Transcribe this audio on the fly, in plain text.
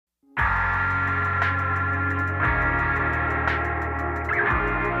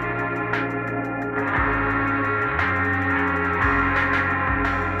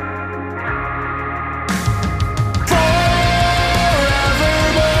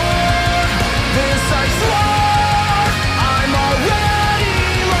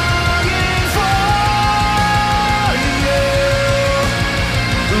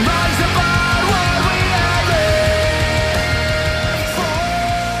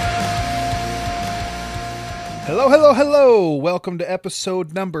Hello, hello, hello. Welcome to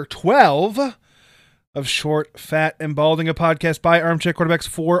episode number 12 of Short, Fat, and Balding, a podcast by Armchair Quarterbacks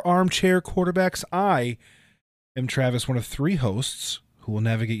for Armchair Quarterbacks. I am Travis, one of three hosts who will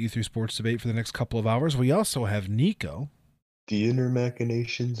navigate you through sports debate for the next couple of hours. We also have Nico. The inner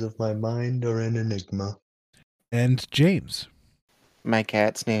machinations of my mind are an enigma. And James. My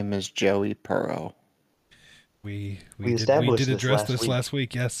cat's name is Joey Purro. We did address this last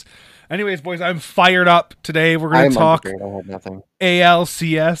week, yes. Anyways, boys, I'm fired up today. We're going to talk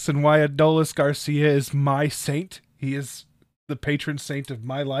ALCS and why Adolis Garcia is my saint. He is the patron saint of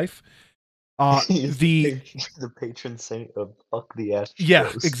my life. The patron saint of fuck the Astros. Yeah,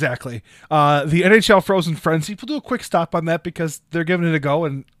 exactly. The NHL Frozen Frenzy. We'll do a quick stop on that because they're giving it a go,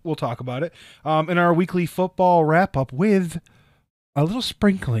 and we'll talk about it. In our weekly football wrap-up with a little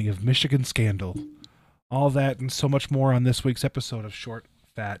sprinkling of Michigan scandal. All that and so much more on this week's episode of Short,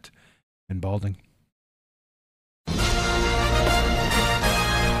 Fat, and Balding.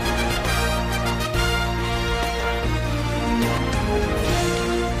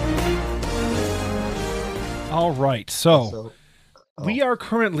 All right, so we are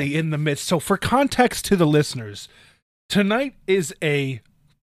currently in the midst. So for context to the listeners, tonight is a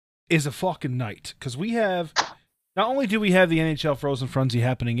fucking night because we have not only do we have the NHL Frozen Frenzy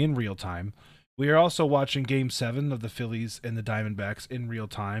happening in real time, we are also watching Game 7 of the Phillies and the Diamondbacks in real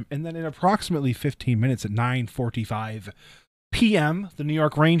time, and then in approximately 15 minutes at 9:45 p.m., the New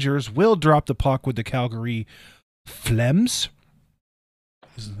York Rangers will drop the puck with the Calgary Flames.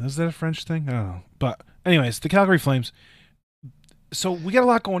 Is that a French thing? I don't know. But anyways, the Calgary Flames. So we got a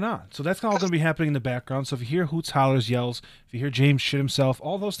lot going on. So that's all going to be happening in the background. So if you hear hoots, hollers, yells, if you hear James shit himself,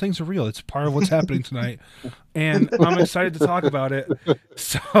 all those things are real. It's part of what's happening tonight. And I'm excited to talk about it.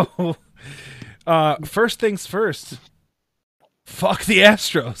 So first things first, fuck the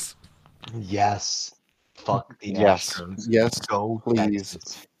Astros. Yes. Fuck the Astros. Yes. Go please.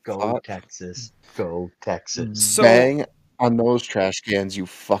 Texas. Go Texas. Go Texas. So, bang on those trash cans, you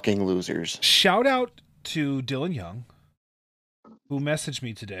fucking losers. Shout out to Dylan Young, who messaged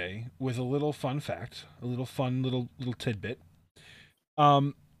me today with a little fun fact, a little fun little tidbit.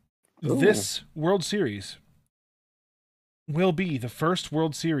 This World Series will be the first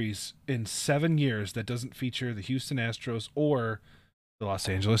World Series in 7 years that doesn't feature the Houston Astros or the Los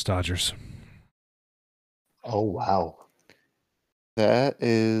Angeles Dodgers. Oh, wow. That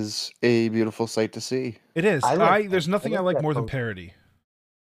is a beautiful sight to see. It is. There's nothing I like more than parody.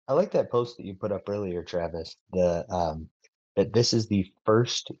 I like that post that you put up earlier, Travis. That this is the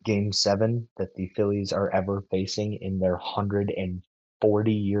first Game 7 that the Phillies are ever facing in their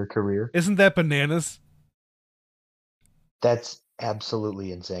 140-year career. Isn't that bananas? That's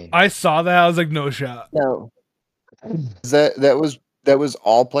absolutely insane. I saw that. I was like, no shot. No. That was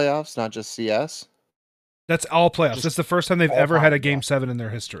all playoffs, not just CS? That's all playoffs. That's the first time they've ever had a Game 7 in their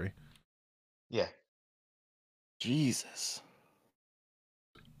history. Yeah. Jesus.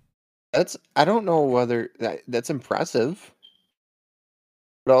 I don't know whether that's impressive.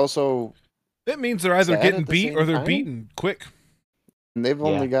 But also, it means they're either getting beat or they're beaten quick. And they've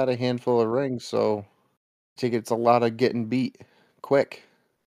only got a handful of rings, so I think it's a lot of getting beat quick.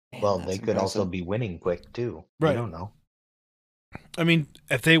 Man, well, they could also be winning quick too. Right. I don't know. I mean,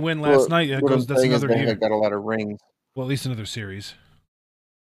 if they win last night, that's another year. They got a lot of rings. Well, at least another series.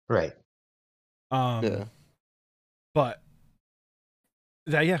 Right. Yeah. But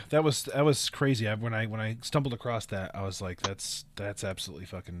that was crazy. When I stumbled across that, I was like, that's absolutely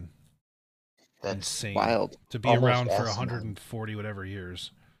fucking insane. Wild to be around for 140 whatever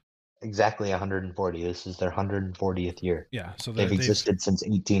years. Exactly 140. This is their 140th year. Yeah, so they've existed since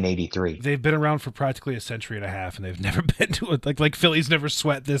 1883. They've been around for practically a century and a half, and they've never been to it. Like Phillies never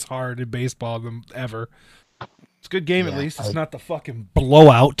sweat this hard in baseball them ever. It's a good game at least. It's not the fucking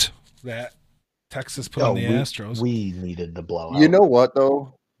blowout that Texas put on the Astros. We needed the blowout. You know what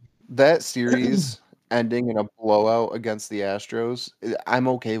though? That series ending in a blowout against the Astros, I'm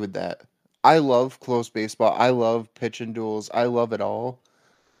okay with that. I love close baseball. I love pitch and duels. I love it all.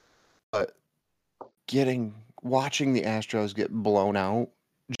 But watching the Astros get blown out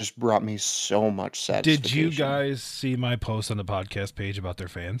just brought me so much satisfaction. Did you guys see my post on the podcast page about their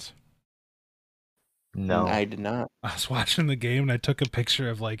fans? No. I did not. I was watching the game and I took a picture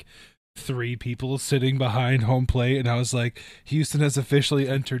of like 3 people sitting behind home plate and I was like, Houston has officially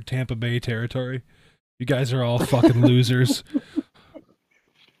entered Tampa Bay territory. You guys are all fucking losers.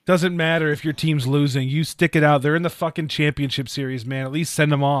 Doesn't matter if your team's losing. You stick it out. They're in the fucking championship series, man. At least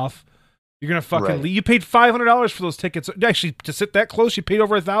send them off. You're going to fucking leave. You paid $500 for those tickets. Actually, to sit that close, you paid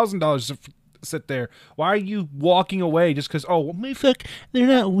over $1,000 sit there? Why are you walking away just because, oh, well, my fuck, they're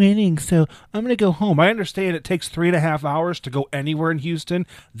not winning, so I'm going to go home. I understand it takes 3.5 hours to go anywhere in Houston.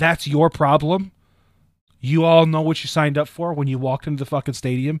 That's your problem. You all know what you signed up for when you walked into the fucking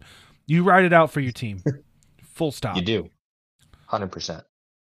stadium. You ride it out for your team. Full stop. You do. 100%.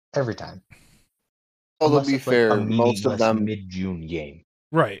 Every time. Well, to be fair, like most of them mid-June game.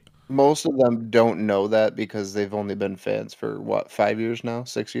 Right. Most of them don't know that because they've only been fans for what, 5 years now,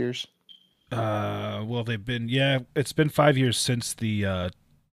 6 years. Well, they've been it's been 5 years since the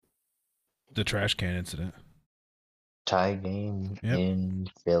trash can incident. Tie game in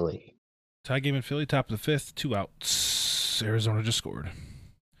Philly. Tie game in Philly, top of the 5th, 2 outs. Arizona just scored.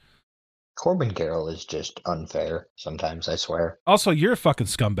 Corbin Carroll is just unfair sometimes, I swear. Also, you're a fucking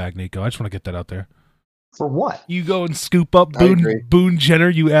scumbag, Nico. I just want to get that out there. For what? You go and scoop up Boone Jenner,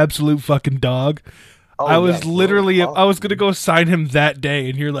 you absolute fucking dog. Oh, I was I was going to go sign him that day,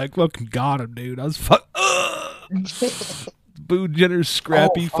 and you're like, fucking got him, dude. I was Boone Jenner's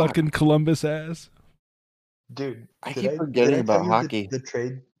scrappy fucking Columbus ass. Dude, I keep forgetting about hockey. The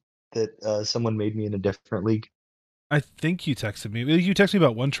trade that someone made me in a different league. I think you texted me. You texted me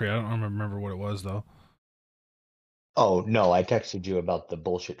about one trade. I don't remember what it was, though. Oh, no, I texted you about the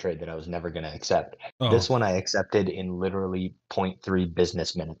bullshit trade that I was never going to accept. Oh. This one I accepted in literally 0.3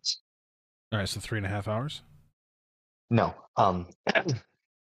 business minutes. All right, so 3.5 hours? No.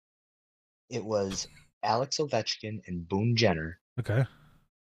 It was Alex Ovechkin and Boone Jenner. Okay.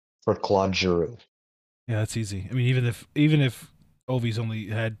 For Claude Giroux. Yeah, that's easy. I mean, even if Ovi's only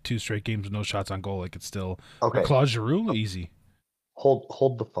had 2 straight games with no shots on goal, like it's still okay. Claude Giroux, easy.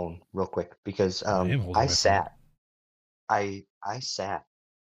 Hold the phone real quick because I sat. I sat.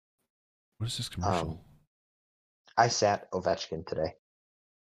 What is this commercial? I sat Ovechkin today.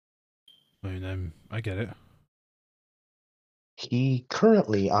 I mean, I get it. He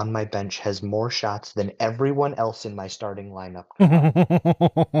currently on my bench has more shots than everyone else in my starting lineup.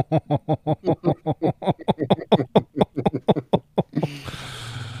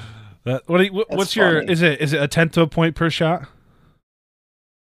 What's your? Is it a 1/10 of a point per shot?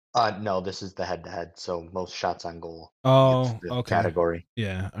 No, this is the head-to-head, so most shots on goal. Oh, okay. Category.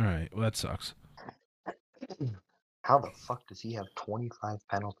 Yeah, all right. Well, that sucks. How the fuck does he have 25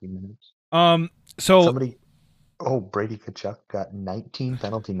 penalty minutes? So Brady Tkachuk got 19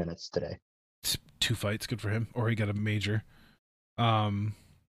 penalty minutes today. 2 fights, good for him. Or he got a major.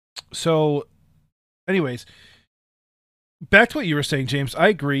 So, anyways, back to what you were saying, James. I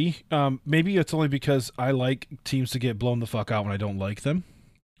agree. Maybe it's only because I like teams to get blown the fuck out when I don't like them.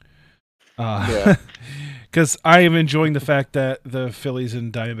 Because I am enjoying the fact that the Phillies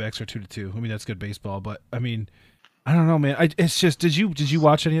and Diamondbacks are 2-2. I mean, that's good baseball, but I mean, I don't know, man. It's just, did you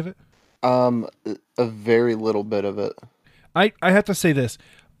watch any of it? A very little bit of it. I have to say this.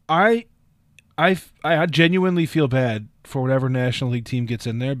 I genuinely feel bad for whatever National League team gets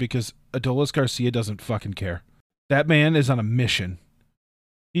in there because Adolis Garcia doesn't fucking care. That man is on a mission.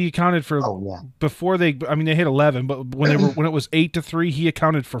 He accounted for before they hit 11, but when it was 8-3, he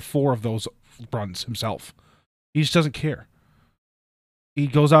accounted for 4 of those runs himself. He just doesn't care. He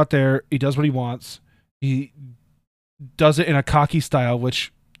goes out there, he does what he wants. He does it in a cocky style,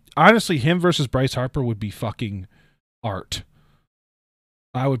 which honestly, him versus Bryce Harper would be fucking art.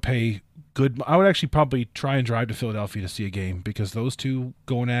 I would actually probably try and drive to Philadelphia to see a game because those two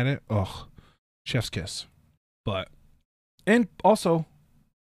going at it, chef's kiss. And also,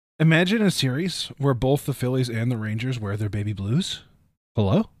 imagine a series where both the Phillies and the Rangers wear their baby blues.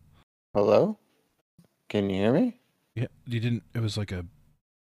 Hello? Hello? Can you hear me? Yeah, you didn't. It was like a.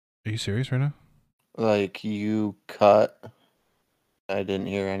 Are you serious right now? Like you cut. I didn't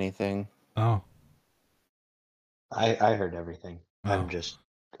hear anything. Oh. I heard everything. Oh. I'm just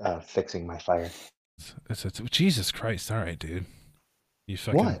fixing my fire. It's Jesus Christ! All right, dude. You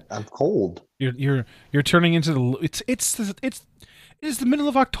fucking. What? I'm cold. You're turning into the. It is the middle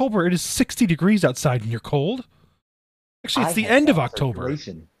of October. It is 60 degrees outside, and you're cold. Actually, it's the end of October.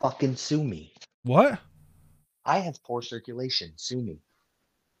 Fucking sue me. What? I have poor circulation. Sue me.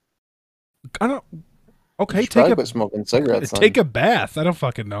 I don't. Okay, quit smoking cigarettes. Take a bath. I don't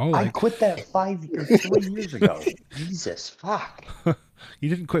fucking know. I quit that 3 years ago. Jesus, fuck. You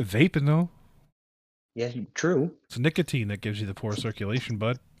didn't quit vaping though. Yeah, true. It's nicotine that gives you the poor circulation,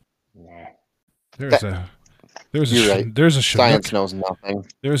 bud. Nah. There's a Chinook. Science knows nothing.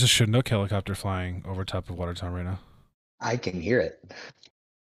 There's a Chinook helicopter flying over top of Watertown right now. I can hear it.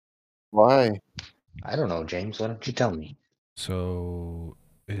 Why? I don't know, James. Why don't you tell me? So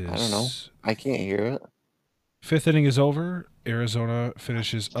I don't know. I can't hear it. 5th inning is over. Arizona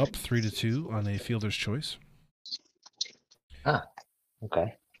finishes up 3-2 on a fielder's choice. Ah,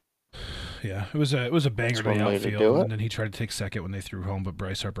 okay. Yeah, it was a banger to That's the one way to do outfield, it. and then he tried to take second when they threw home, but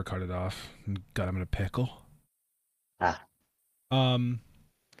Bryce Harper cut it off and got him in a pickle. Ah.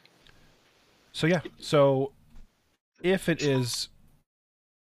 So yeah, so if it is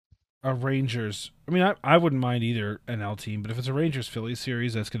a Rangers, I mean, I wouldn't mind either NL team, but if it's a Rangers Phillies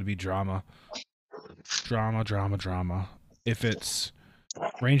series, that's going to be drama. If it's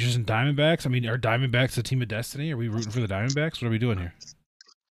Rangers and Diamondbacks, I mean, are Diamondbacks a team of destiny? Are we rooting for the Diamondbacks? What are we doing here?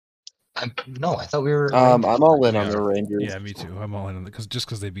 No, I thought we were. I'm all in We on the are. Rangers. Yeah, me too. I'm all in on it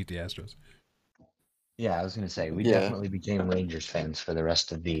because they beat the Astros. Yeah, I was gonna say we Yeah. definitely became Rangers fans for the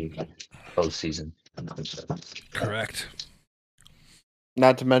rest of the postseason. Correct.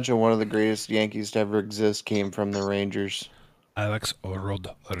 Not to mention one of the greatest Yankees to ever exist came from the Rangers. Alex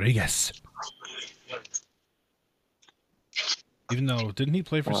Rodriguez. Even though, didn't he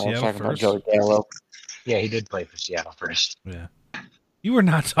play for Seattle talking first? about Joey Gallo. Yeah, he did play for Seattle first. Yeah. You were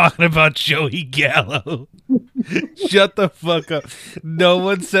not talking about Joey Gallo. Shut the fuck up. No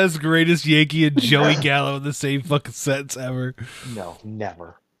one says greatest Yankee and Joey Gallo in the same fucking sentence ever. No,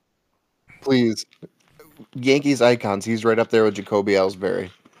 never. Please. Yankees icons. He's right up there with Jacoby Ellsbury.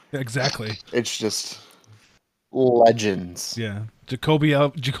 Exactly. It's just legends. Yeah. Jacoby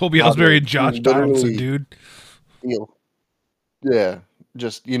Ellsbury and Josh Donaldson, dude. Yeah.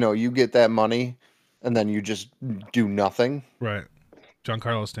 Just, you get that money and then you just do nothing. Right.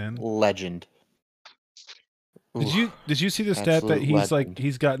 Giancarlo Stanton. Legend. Did you see the stat that legend.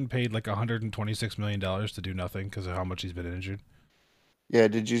 he's gotten paid like $126 million to do nothing because of how much he's been injured? Yeah,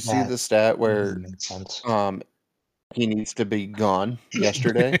 did you see the stat where he needs to be gone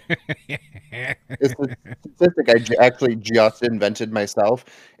yesterday? It's a statistic I actually just invented myself,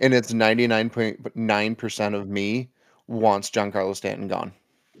 and it's 99.9% of me wants Giancarlo Stanton gone.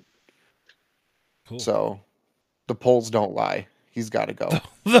 Cool. So the polls don't lie. He's got to go.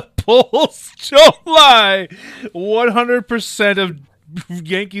 The polls don't lie. 100% of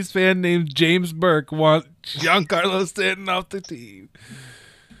Yankees fan named James Burke want Giancarlo Stanton off the team.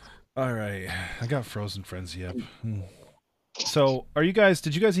 All right, I got Frozen Frenzy up. So,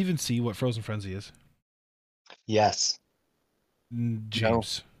 did you guys even see what Frozen Frenzy is? Yes.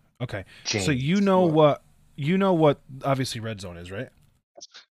 James. No. Okay. James. So you know what obviously Red Zone is, right?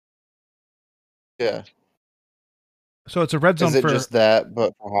 Yeah. So it's a red zone. Is it just that,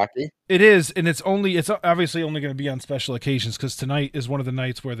 but for hockey? It is, and it's obviously only going to be on special occasions because tonight is one of the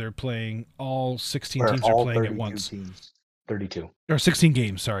nights where they're playing all 16 teams are playing at once. 32 or 16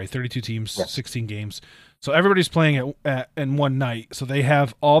 games. Sorry, 32 teams, yes. 16 games. So everybody's playing in one night. So they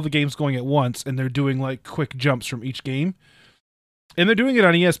have all the games going at once, and they're doing like quick jumps from each game, and they're doing it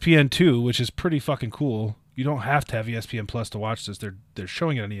on ESPN2, which is pretty fucking cool. You don't have to have ESPN Plus to watch this. They're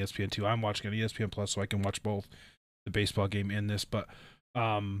showing it on ESPN2. I'm watching it on ESPN Plus, so I can watch both the baseball game and this, but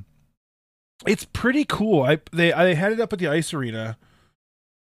it's pretty cool. I had it up at the ice arena,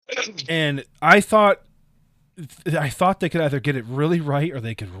 and I thought they could either get it really right or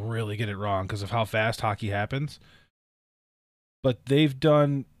they could really get it wrong because of how fast hockey happens. But they've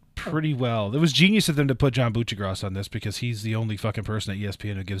done pretty well. It was genius of them to put John Buccigross on this because he's the only fucking person at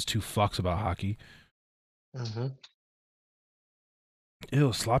ESPN who gives two fucks about hockey. Mm-hmm.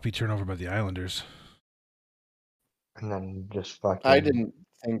 Ew, sloppy turnover by the Islanders. And then just fucking. I didn't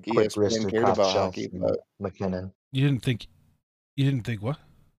think ESPN cared about hockey, but McKinnon. You didn't think what?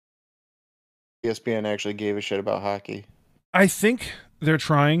 ESPN actually gave a shit about hockey. I think they're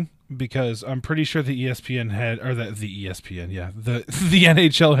trying because I'm pretty sure the ESPN had, or the ESPN, yeah, the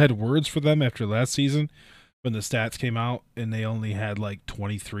NHL had words for them after last season when the stats came out and they only had like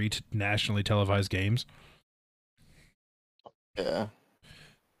 23 nationally televised games. Yeah.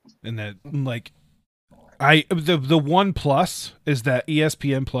 And that like. The one plus is that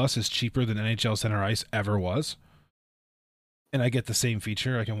ESPN Plus is cheaper than NHL Center Ice ever was, and I get the same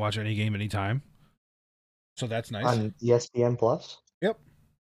feature. I can watch any game anytime, so that's nice. On ESPN Plus? Yep.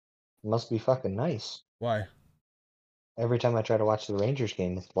 Must be fucking nice. Why? Every time I try to watch the Rangers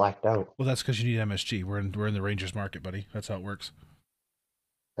game, it's blacked out. Well, that's because you need MSG. We're in the Rangers market, buddy. That's how it works.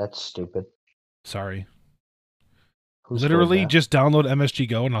 That's stupid. Sorry. Literally, just download MSG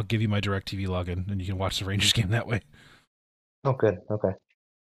Go, and I'll give you my DirecTV login, and you can watch the Rangers game that way. Oh, good. Okay.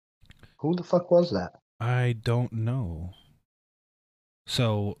 Who the fuck was that? I don't know.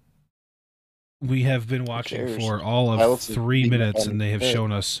 So, we have been watching for all of 3 minutes, and they have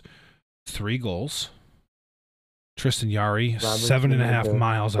shown us 3 goals. Tristan Yari, 7.5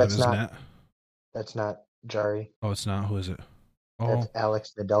 miles out of his net. That's not Jari. Oh, it's not? Who is it? Oh. That's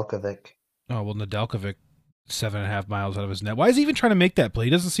Alex Nedeljkovic. Oh, well, Nedeljkovic, 7.5 miles out of his net. Why is he even trying to make that play?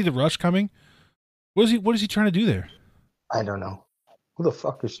 He doesn't see the rush coming. What is he trying to do there? I don't know. Who the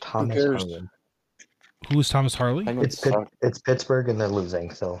fuck is Thomas Harlan? Who is Thomas Harley? It's Pittsburgh and they're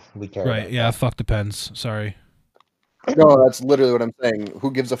losing, so we care. Right? About yeah. that. Fuck depends. Sorry. No, that's literally what I'm saying.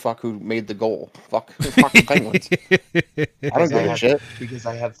 Who gives a fuck who made the goal? Fuck the Penguins. I don't give a shit. Because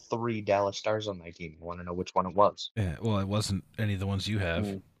I have 3 Dallas Stars on my team. Want to know which one it was? Yeah. Well, it wasn't any of the ones you have.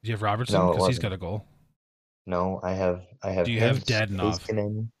 Do you have Robertson? No, because he's got a goal. No, I have. Do you have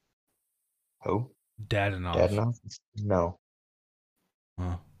Dadonov? Who? Dadonov. No.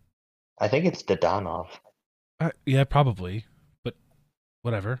 Huh. I think it's Dadonov. Yeah, probably, but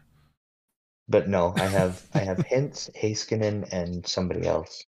whatever. But no, I have Hintz, Heiskanen, and somebody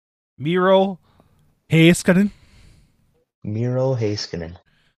else. Miro Heiskanen.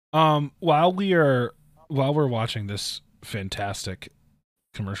 While we're watching this fantastic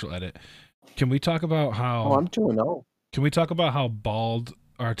commercial edit, can we talk about how? Oh, I'm 2-0. Can we talk about how bald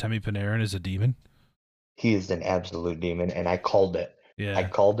Artemi Panarin is a demon? He is an absolute demon, and I called it. Yeah, I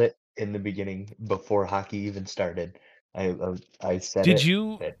called it in the beginning before hockey even started. I said. Did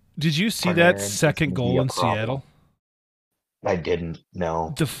you see that second goal in Seattle? I didn't.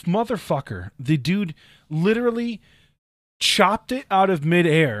 No. The motherfucker, the dude, literally chopped it out of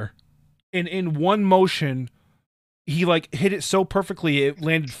midair, and in one motion, he hit it so perfectly it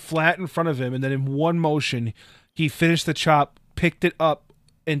landed flat in front of him, and then in one motion, he finished the chop, picked it up,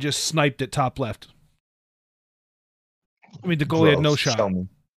 and just sniped it top left. I mean, the goalie had no shot. Show me.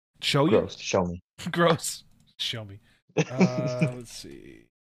 Show you? Gross. Show me. Gross. Show me. Let's see.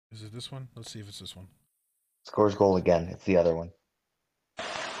 Is it this one? Let's see if it's this one. Scores goal again. It's the other one.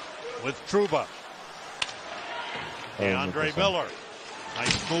 With Trouba. Andre Miller.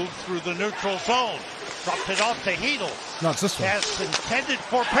 Nice move through the neutral zone. Dropped it off to Hedel. No, it's this one. Pass intended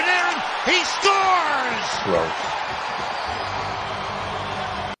for Panarin. He scores! Gross.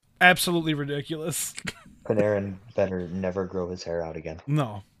 Absolutely ridiculous. Panarin better never grow his hair out again.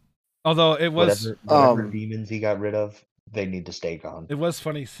 No. Although it was whatever demons he got rid of, they need to stay gone. It was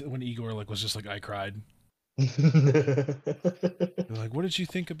funny when Igor was just I cried. They're like, what did you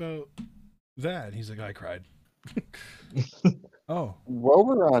think about that? And he's like, I cried. Oh. While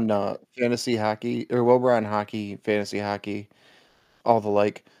we're on fantasy hockey, or while we're on hockey, fantasy hockey, all the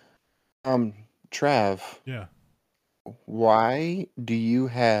like, Trav. Yeah. Why do you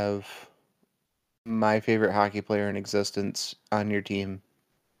have my favorite hockey player in existence on your team?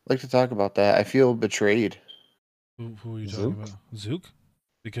 I'd like to talk about that. I feel betrayed. Who are you talking about? Zook?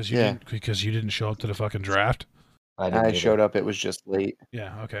 Because you didn't show up to the fucking draft. I showed up. It was just late.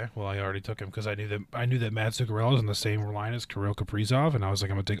 Yeah. Okay. Well, I already took him because I knew that Matt Zuccarello was in the same line as Kirill Kaprizov, and I was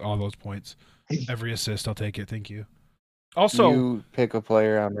like, I'm gonna take all those points. Every assist, I'll take it. Thank you. Also, you pick a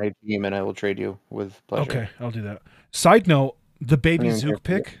player on my team, and I will trade you with pleasure. Okay, I'll do that. Side note: the baby Zook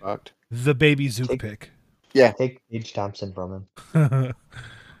pick. The baby Zook pick. Yeah. Take Paige Thompson from him.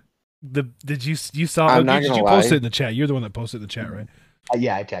 You saw? Did you post it in the chat? You're the one that posted in the chat, right?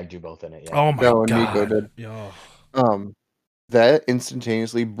 Yeah, I tagged you both in it. Yeah. Oh my god! Nico did. Yo. That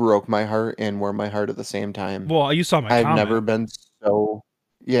instantaneously broke my heart and warmed my heart at the same time. Well, you saw my I've comment. never been so.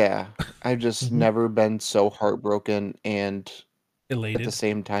 Yeah, I've just never been so heartbroken and elated at the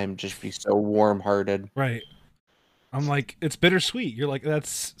same time. Just be so warm-hearted. Right. I'm like, it's bittersweet. You're like,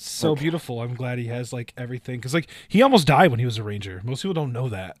 that's so beautiful. I'm glad he has everything because he almost died when he was a Ranger. Most people don't know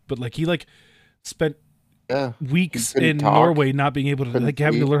that, but he spent weeks in Norway not being able to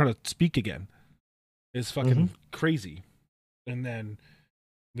having to learn how to speak again. It's fucking crazy. And then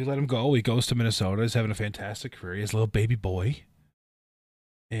we let him go. He goes to Minnesota. He's having a fantastic career. He has a little baby boy.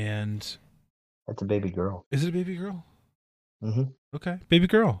 And that's a baby girl. Is it a baby girl? Mm-hmm. Okay, baby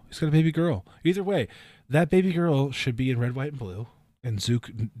girl. He's got a baby girl. Either way, that baby girl should be in red, white, and blue. And Zook,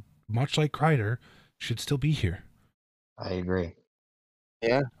 much like Kreider, should still be here. I agree.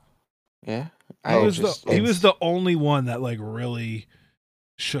 Yeah. He was the only one that really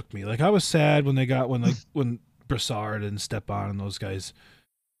shook me. I was sad when they got when Brassard and Stepan and those guys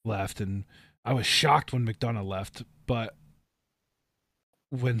left, and I was shocked when McDonough left. But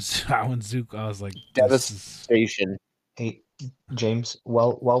when Zook, I was like, devastation. Hey, James,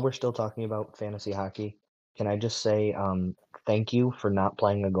 while we're still talking about fantasy hockey, can I just say thank you for not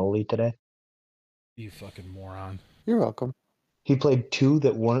playing a goalie today? You fucking moron. You're welcome. He played 2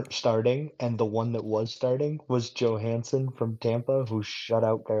 that weren't starting, and the one that was starting was Johansson from Tampa, who shut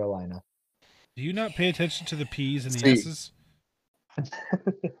out Carolina. Do you not pay attention to the P's and the S's?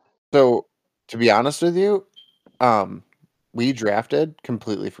 So, to be honest with you, we drafted,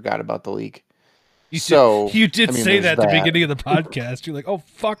 completely forgot about the league. You did say that at the beginning of the podcast. You're like, oh,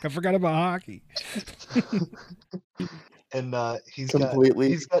 fuck, I forgot about hockey. And he's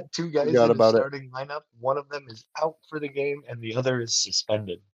Completely got two guys forgot in his about it. starting lineup. One of them is out for the game, and the other is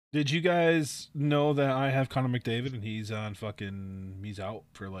suspended. Did you guys know that I have Connor McDavid and he's out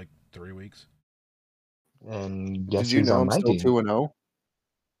for like 3 weeks? And guess Did you who's know on I'm my still team? 2-0?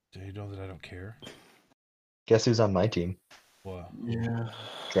 Do you know that I don't care? Guess who's on my team? What? Yeah.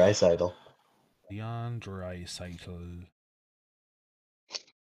 Draisaitl. Leon Draisaitl.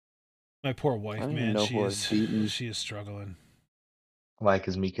 My poor I wife, don't even man, know who I've beaten. she is struggling. Why?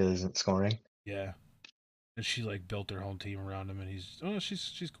 Because Mika isn't scoring. Yeah, and she like built her whole team around him, and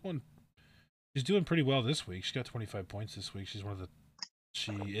she's doing pretty well this week. She got 25 points this week. She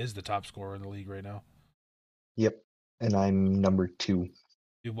is the top scorer in the league right now. Yep, and I'm number 2.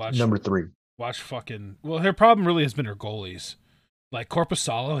 Number 3. Watch fucking. Well, her problem really has been her goalies. Like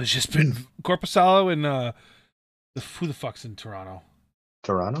Corpusalo has just been Corpusalo and who the fuck's in Toronto?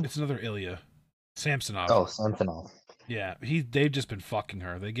 Toronto? It's another Ilya. Samsonov. Oh, Samsonov. Yeah, they've just been fucking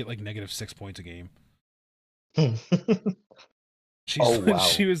her. They get like -6 points a game. Wow.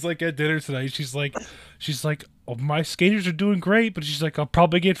 She was like at dinner tonight. She's like, oh, my skaters are doing great, but she's like, I'll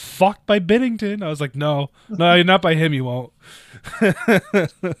probably get fucked by Binnington. I was like, no, not by him. You won't.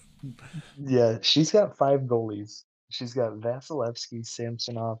 Yeah, she's got 5 goalies. She's got Vasilevsky,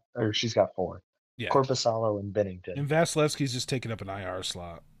 Samsonov, or she's got 4. Yeah, Korpisalo and Binnington. and Vasilevsky's just taking up an IR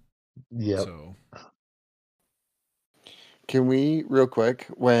slot. Yep. So Can we, real quick,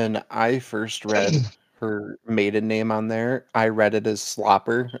 when I first read her maiden name on there, I read it as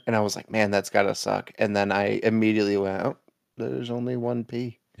Slopper, and I was like, man, that's gotta suck. And then I immediately went, oh, there's only one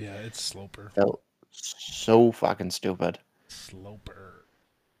P. yeah, it's Sloper. Felt so fucking stupid. Sloper.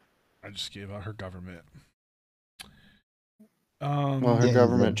 I just gave out her government. Well, her Yeah,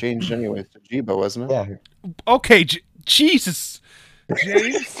 government changed anyways to Jiba, wasn't it? Yeah. Okay, Jesus,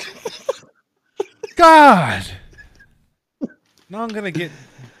 James. God. Now I'm gonna get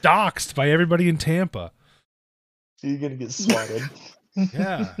doxxed by everybody in Tampa. So you're gonna get swatted.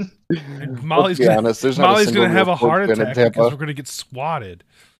 Yeah. And Molly's Let's be honest, there's not a single gonna have real a heart sportsman in attack Tampa. because we're gonna get swatted.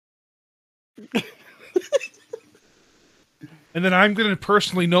 And then I'm gonna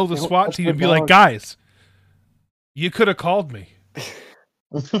personally know the SWAT team and be like, guys, you could have called me.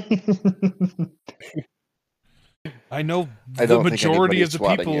 I know the majority of the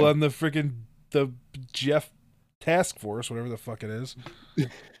people on the the Jeff Task Force, whatever the fuck it is.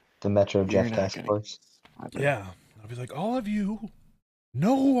 The Metro Jeff Task Force. Yeah. I'll be like, all of you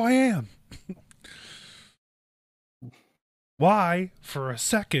know who I am. Why, for a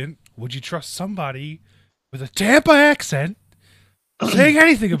second, would you trust somebody with a Tampa accent saying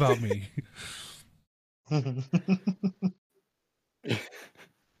anything about me?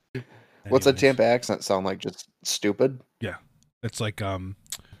 What's a Tampa accent sound like? Just stupid? Yeah. It's like I'm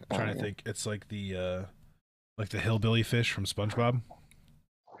trying to think. It's like the hillbilly fish from SpongeBob.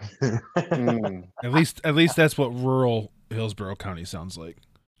 At least that's what rural Hillsborough County sounds like.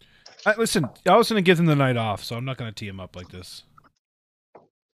 Listen, I was going to give them the night off, so I'm not going to tee them up like this.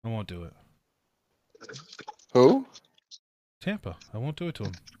 I won't do it. Who? Tampa. I won't do it to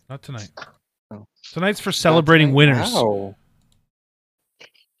them. Not tonight. Oh. Tonight's for celebrating winners. Wow.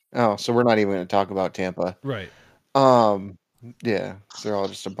 Oh, so we're not even going to talk about Tampa. Right. Yeah, they're all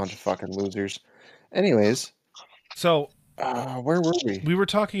just a bunch of fucking losers. Anyways. So, where were we? We were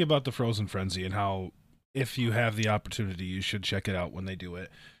talking about the Frozen Frenzy and how if you have the opportunity, you should check it out when they do it.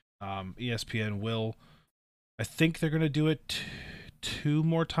 ESPN will, I think they're going to do it 2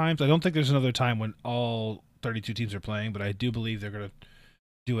 more times. I don't think there's another time when all 32 teams are playing, but I do believe they're going to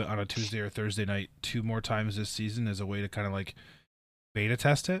do it on a Tuesday or Thursday night 2 more times this season as a way to kind of like beta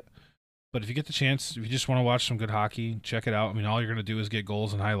test it. But if you get the chance, if you just want to watch some good hockey, check it out. I mean, all you're going to do is get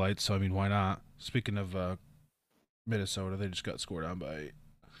goals and highlights, so I mean, why not? Speaking of Minnesota, they just got scored on by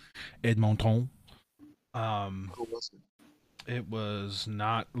Edmonton. Who was it? It was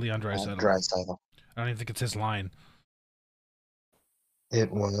not Leon Draisaitl. Draisaitl. I don't even think it's his line.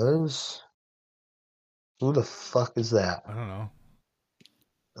 It was. Who the fuck is that? I don't know.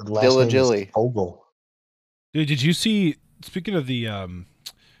 The last name is Fogel. Dude, did you see? Speaking of the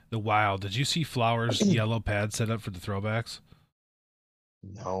Wild, did you see Flowers' yellow pad set up for the throwbacks?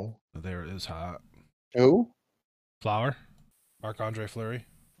 No. There it is, hot. Who? Flower, Marc-Andre Fleury.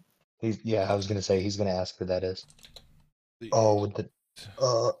 I was gonna say he's gonna ask who that is. Oh, with the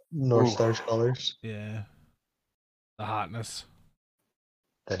North Stars colors. Yeah. The hotness.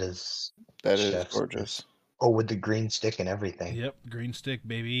 That is gorgeous. Oh, with the green stick and everything. Yep, green stick,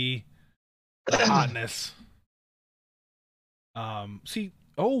 baby. The hotness. Wow,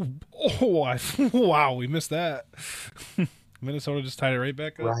 we missed that. Minnesota just tied it right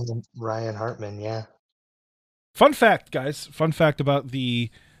back up. Ryan Hartman, yeah. Fun fact, guys. Fun fact about the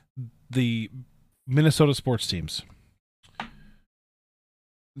Minnesota sports teams.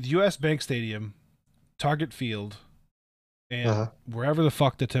 The U.S. Bank Stadium, Target Field, and wherever the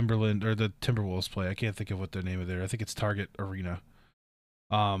fuck the Timberwolves play, I can't think of what the name of there. I think it's Target Arena.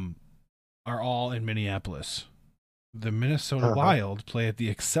 Are all in Minneapolis. The Minnesota Wild play at the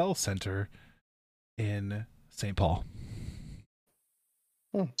Excel Center in St. Paul.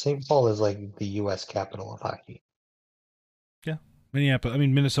 St. Paul is like the U.S. capital of hockey. Yeah. Minneapolis. I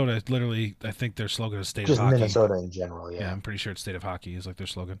mean, Minnesota is literally, I think their slogan is State Just of Hockey. Minnesota in general, yeah. Yeah, I'm pretty sure it's State of Hockey is like their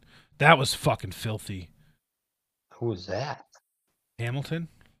slogan. That was fucking filthy. Who was that? Hamilton,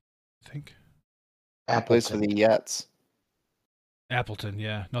 I think. That plays for the Jets. Appleton,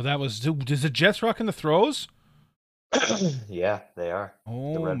 yeah. No, that was... Is the Jets rocking the throws? Yeah, they are.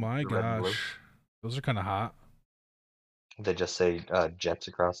 Oh, my gosh. Those are kind of hot. They just say Jets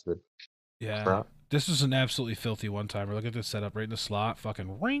across the front. This is an absolutely filthy one-timer. Look at this setup right in the slot.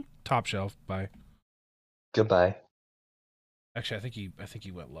 Fucking ring. Top shelf. Bye. Goodbye. Actually, I think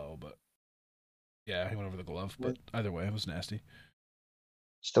he went low, but... Yeah, he went over the glove. But either way, it was nasty.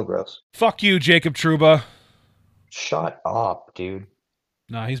 Still gross. Fuck you, Jacob Trouba. Shut up, dude.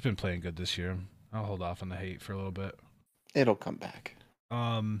 Nah, he's been playing good this year. I'll hold off on the hate for a little bit. It'll come back.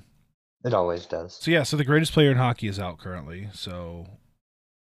 It always does. So the greatest player in hockey is out currently. So,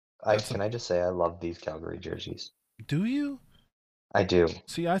 can I just say I love these Calgary jerseys? Do you? I do.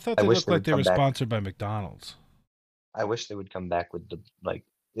 See, I thought they looked like they were sponsored by McDonald's. I wish they would come back with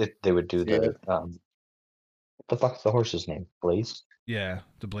they would do the what the fuck's the horse's name? Blaze? Yeah,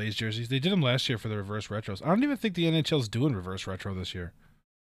 the Blaze jerseys. They did them last year for the reverse retros. I don't even think the NHL's doing reverse retro this year.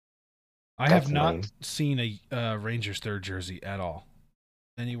 I have not seen a Rangers third jersey at all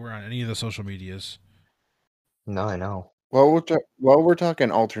anywhere on any of the social medias. No, I know. Well, we're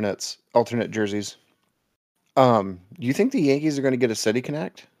talking alternate jerseys. Do you think the Yankees are going to get a City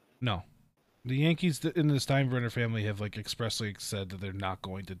Connect? No. The Yankees in the Steinbrenner family have expressly said that they're not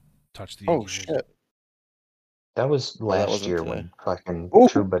going to touch the Yankees. Oh, shit. That was last year when fucking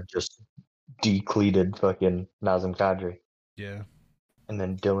Trouba just decleated fucking Nazem Kadri. Yeah. And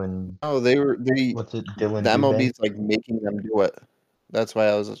then Dylan... Oh, what's it, Dylan? The MLB's making them do it. That's why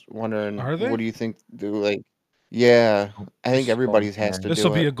I was wondering, are they? What do you think? Yeah, I think everybody has to do it. This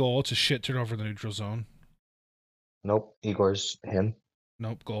will be a goal. It's a shit turnover in the neutral zone. Nope. Igor's him.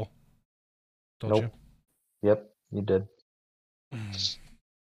 Nope. Goal. Told you. Yep, you did.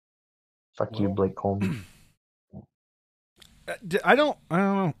 Fuck you, Blake Coleman. I don't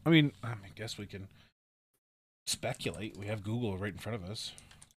know. I mean, I guess we can speculate. We have Google right in front of us.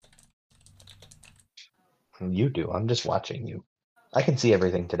 You do. I'm just watching you. I can see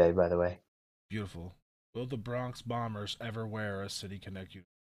everything today, by the way. Beautiful. Will the Bronx Bombers ever wear a City Connect uniform?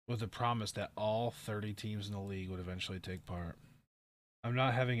 With the promise that all 30 teams in the league would eventually take part. I'm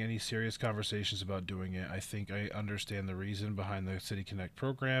not having any serious conversations about doing it. I think I understand the reason behind the City Connect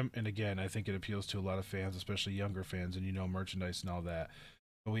program, and again, I think it appeals to a lot of fans, especially younger fans, and merchandise and all that.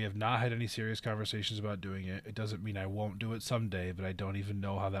 But we have not had any serious conversations about doing it. It doesn't mean I won't do it someday, but I don't even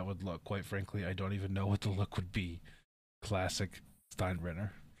know how that would look. Quite frankly, I don't even know what the look would be. Classic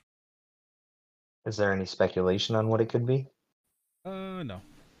Steinbrenner. Is there any speculation on what it could be? No.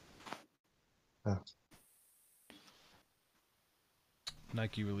 Oh.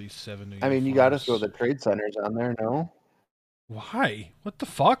 Nike released 7 new. I mean, you got to throw the trade centers on there, no? Why? What the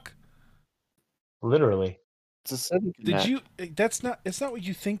fuck? Literally. It's a City Connect. Did you? It's not what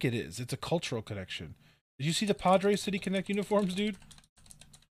you think it is. It's a cultural connection. Did you see the Padres City Connect uniforms, dude?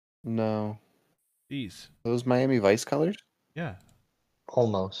 No. Jeez. Those Miami Vice colors? Yeah.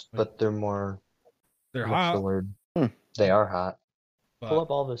 Almost, but they're more. They're hot. The word? They are hot. But pull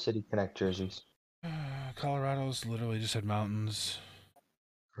up all the City Connect jerseys. Colorado's literally just had mountains.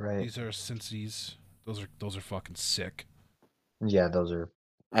 Right. These are Cincy's. Those are fucking sick. Yeah, those are.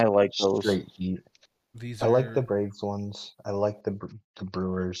 I like those. Straight heat. These I like the Braves ones. I like the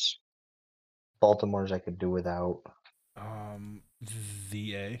Brewers. Baltimore's I could do without.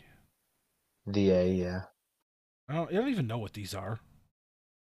 The A. The A, yeah. I don't even know what these are.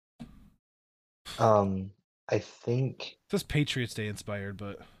 I think it says Patriots Day inspired,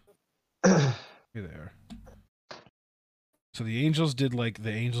 but here they are. So the Angels did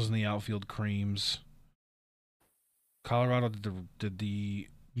the Angels in the outfield creams. Colorado did the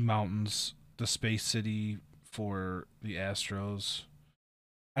mountains, the Space City for the Astros.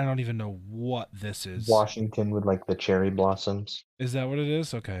 I don't even know what this is. Washington with the cherry blossoms. Is that what it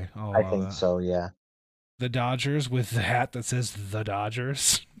is? Okay. I think so, yeah. The Dodgers with the hat that says the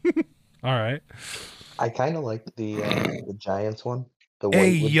Dodgers. All right. I kind of like the Giants one. The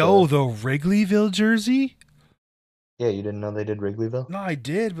Wrigleyville jersey? Yeah, you didn't know they did Wrigleyville? No, I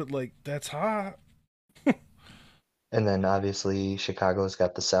did, but like that's hot. And then obviously Chicago's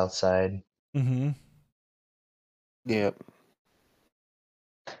got the South Side. Mm-hmm. Yeah.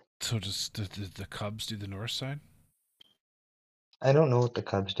 So just the Cubs do the North Side? I don't know what the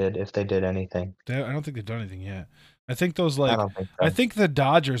Cubs did, if they did anything. I don't think they've done anything yet. I think those I like don't think so. I think the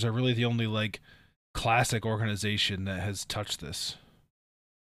Dodgers are really the only like classic organization that has touched this.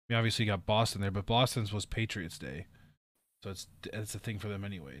 I mean, obviously you got Boston there, but Boston's was Patriots Day, so it's a thing for them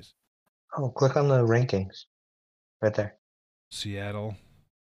anyways. Oh, click on the rankings. Right there. Seattle.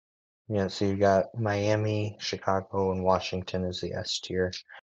 Yeah, so you got Miami, Chicago, and Washington as the S tier.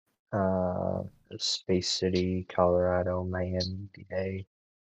 Space City, Colorado, Miami, the A.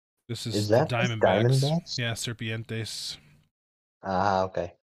 This Is is the that the Diamondbacks. Diamondbacks? Yeah, Serpientes. Ah,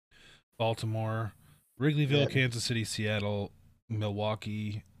 okay. Baltimore, Wrigleyville, Yeah. Kansas City, Seattle,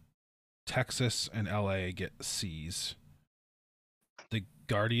 Milwaukee, Texas, and LA get C's. The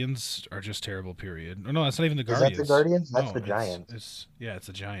Guardians are just terrible, period. No, that's not even the Is Guardians. that the Guardians? That's No, the Giants. It's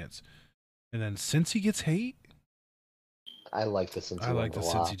the Giants. And then Cincy gets hate. I like the Cincy I like ones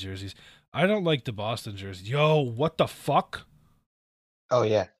the a lot. Cincy jerseys. I don't like the Boston jerseys. Yo, what the fuck? Oh,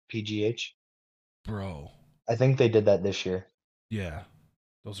 yeah. PGH. Bro. I think they did that this year. Yeah.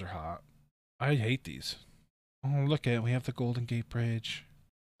 Those are hot. I hate these. Oh, look at it. We have the Golden Gate Bridge.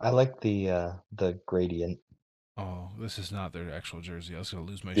 I like the gradient. Oh, this is not their actual jersey. I was going to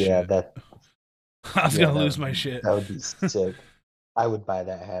lose my Yeah, shit. that. I was Yeah, going to that lose would my be- shit. That would be sick. I would buy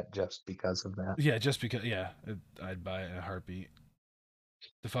that hat just because of that. Yeah, just because. Yeah, I'd buy it in a heartbeat.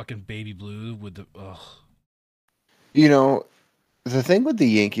 The fucking baby blue with the. Ugh. You know, the thing with the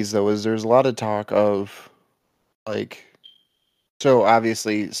Yankees though is there's a lot of talk of like, so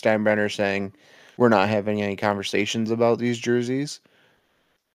obviously Steinbrenner saying we're not having any conversations about these jerseys,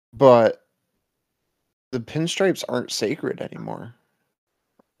 but the pinstripes aren't sacred anymore.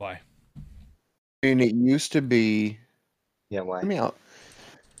 Why? I mean, it used to be. Yeah, why? Hear me out.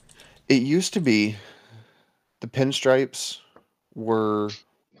 It used to be the pinstripes were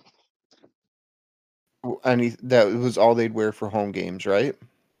that was all they'd wear for home games, right?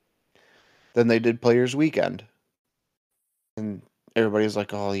 Then they did Players Weekend, and everybody's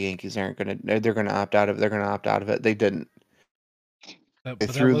like, "Oh, the Yankees aren't gonna. They're gonna opt out of it. They're gonna opt out of it." They didn't. They But that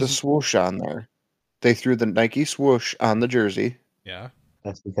threw the wasn't. swoosh on there. They threw the Nike swoosh on the jersey. Yeah.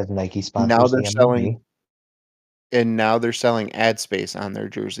 That's because Nike Now sponsors they're the selling, MLB. and now they're selling ad space on their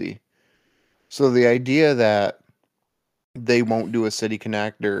jersey. So the idea that they won't do a City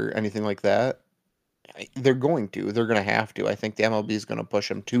Connect or anything like that, they're going to. They're going to have to. I think the MLB is going to push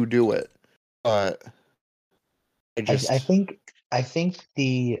them to do it. But I think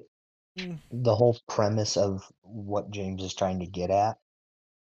the Mm. the whole premise of what James is trying to get at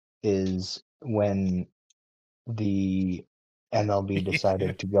is when the MLB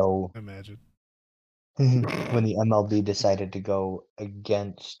decided to go Imagine. when the MLB decided to go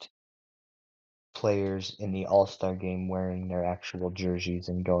against players in the All-Star game wearing their actual jerseys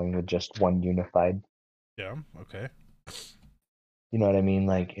and going with just one unified. Yeah. Okay. You know what I mean?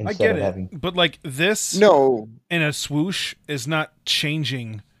 Like I instead get of it, having but like this no, in a swoosh is not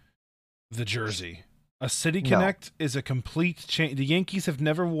changing the jersey. A City No. Connect is a complete change. The Yankees have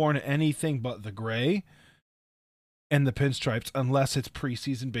never worn anything but the gray and the pinstripes unless it's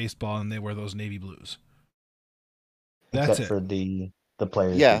preseason baseball and they wear those navy blues. That's except it. for the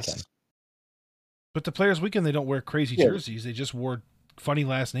players yes. weekend. But the Players Weekend, they don't wear crazy Yeah. jerseys. They just wore funny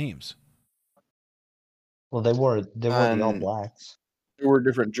last names. Well, they wore the All On- Blacks. There were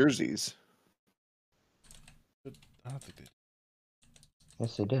different jerseys. But I don't think they.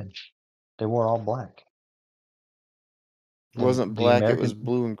 Yes, they did. They wore all black. It wasn't black. It was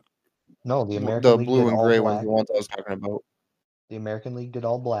blue and No, the American League blue did and all gray black. ones. The ones I was talking about. The American League did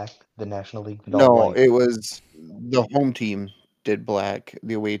all black. The National League did all No, white. it was the home team did black.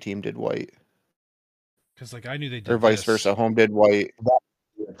 The away team did white, Because like I knew they did or vice this. versa. Home did white.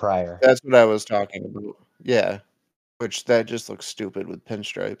 Prior. That's what I was talking about. Yeah, which that just looks stupid with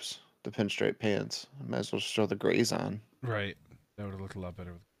pinstripes. The pinstripe pants. Might as well just throw the grays on. Right. That would have looked a lot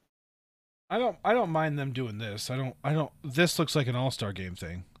better. I don't mind them doing this. I don't this looks like an all-star game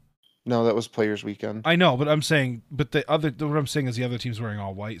thing. No, that was Players Weekend. I know, but I'm saying what I'm saying is the other team's wearing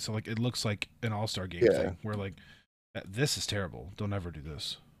all white, so like it looks like an all-star game Yeah. thing where like this is terrible. Don't ever do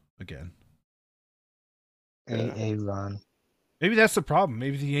this again. A Ron. Maybe that's the problem.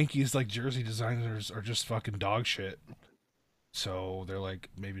 Maybe the Yankees like jersey designers are just fucking dog shit. So they're like,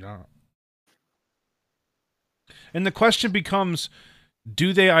 maybe not. And the question becomes,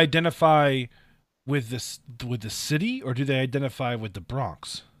 do they identify with the city or do they identify with the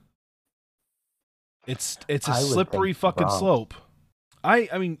Bronx? It's a slippery fucking slope.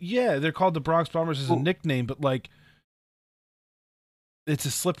 I mean, yeah, they're called the Bronx Bombers as a nickname, but like, it's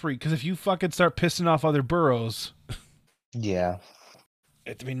a slippery because if you fucking start pissing off other boroughs, yeah.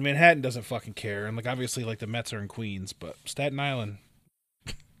 I mean, Manhattan doesn't fucking care, and like obviously, like the Mets are in Queens, but Staten Island,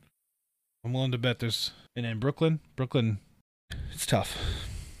 I'm willing to bet there's. And in Brooklyn, it's tough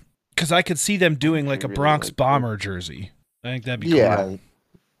because I could see them doing like a Bronx Bomber jersey. I think that'd be cool.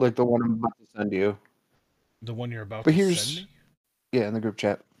 Like the one I'm about to send you. The one you're about to send me? Yeah, in the group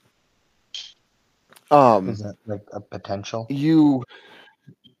chat. Is that like a potential? You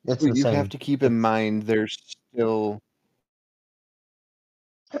have to keep in mind there's still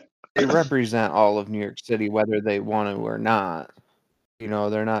they represent all of New York City, whether they want to or not. You know,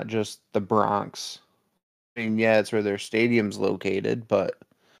 they're not just the Bronx. I mean, yeah, it's where their stadium's located, but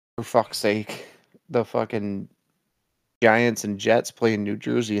for fuck's sake, the fucking Giants and Jets play in New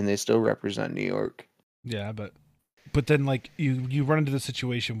Jersey and they still represent New York. Yeah, but then like you run into the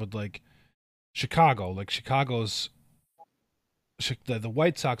situation with like Chicago. Like Chicago's the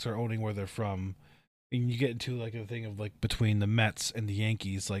White Sox are owning where they're from, and you get into like a thing of like between the Mets and the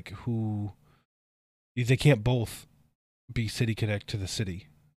Yankees, like who they can't both be city connect to the city.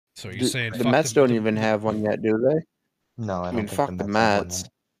 So you're saying the Mets don't even have one yet, do they? No, I mean fuck the Mets.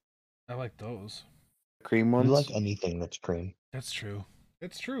 I like those cream ones. You like anything that's cream? That's true.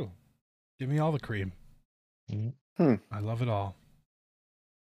 It's true. Give me all the cream. I love it all.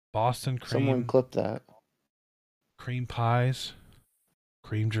 Boston cream. Someone clip that. Cream pies.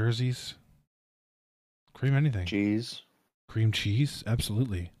 Cream jerseys. Cream anything. Cheese. Cream cheese?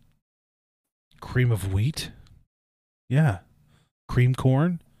 Absolutely. Cream of wheat? Yeah. Cream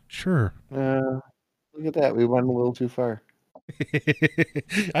corn? Sure. Look at that. We went a little too far.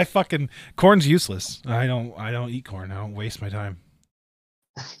 Corn's useless. I don't eat corn. I don't waste my time.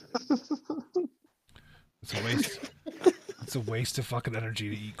 It's a waste. It's a waste of fucking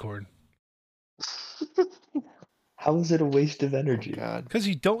energy to eat corn. How is it a waste of energy? Because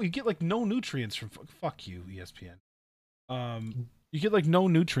you get like no nutrients from. Fuck you, ESPN. You get like no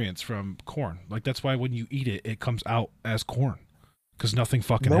nutrients from corn. Like that's why when you eat it, it comes out as corn. Because nothing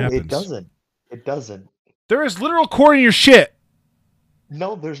fucking happens. No, it doesn't. It doesn't. There is literal corn in your shit.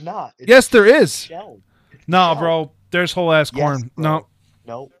 No, there's not. Yes, there is. Shelled. No, bro. There's whole ass corn. Yes,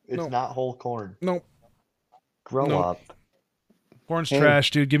 no, it's not whole corn. No. Grow up. Corn's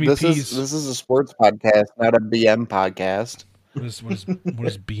trash, dude. Give me peas. This is a sports podcast, not a BM podcast. What is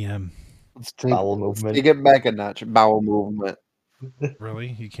BM? Bowel movement. Take it back a notch. Bowel movement.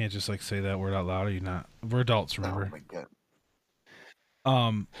 Really? You can't just like say that word out loud. Are you not? We're adults, remember? Oh my god.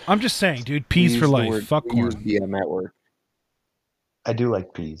 I'm just saying, dude. Peas for life. Fuck corn. BM at work. I do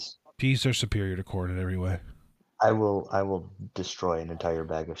like peas. Peas are superior to corn in every way. I will destroy an entire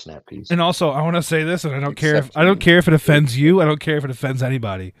bag of snap peas. And also, I want to say this, and I don't care if it offends you. I don't care if it offends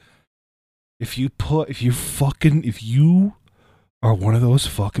anybody. If you are one of those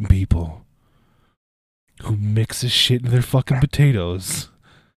fucking people who mixes shit in their fucking potatoes,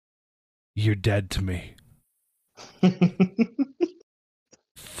 you're dead to me.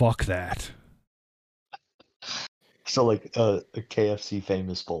 Fuck that. So like a KFC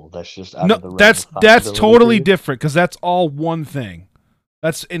famous bowl, that's just out of the realm that's totally different because that's all one thing.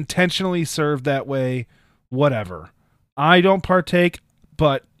 That's intentionally served that way. Whatever. I don't partake,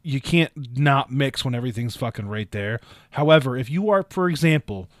 but you can't not mix when everything's fucking right there. However, if you are, for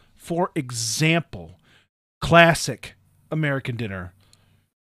example, classic American dinner,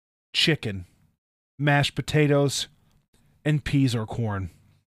 chicken, mashed potatoes, and peas or corn.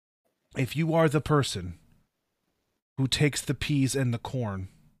 If you are the person who takes the peas and the corn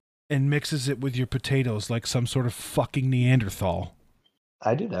and mixes it with your potatoes like some sort of fucking Neanderthal.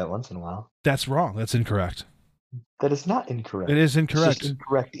 I do that once in a while. That's wrong. That's incorrect. That is not incorrect. It is incorrect. It's just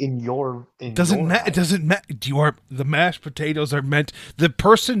incorrect in your. It doesn't matter. The mashed potatoes are meant. The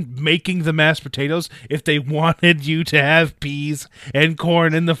person making the mashed potatoes, if they wanted you to have peas and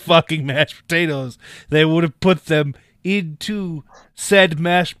corn in the fucking mashed potatoes, they would have put them into said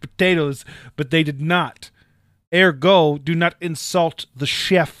mashed potatoes, but they did not. Ergo, do not insult the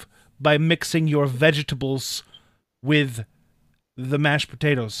chef by mixing your vegetables with the mashed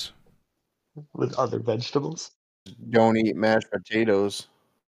potatoes. With other vegetables? Don't eat mashed potatoes.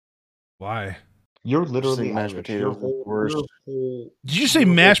 Why? You're literally mashed potatoes are the worst. Did you say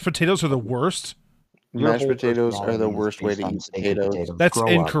mashed potatoes are the worst? Mashed potatoes are the worst way to eat potatoes. That's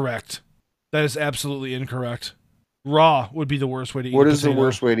incorrect. That is absolutely incorrect. Raw would be the worst way to eat. What a is the potato.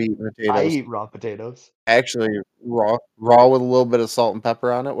 worst way to eat potatoes? I eat raw potatoes. Actually, raw with a little bit of salt and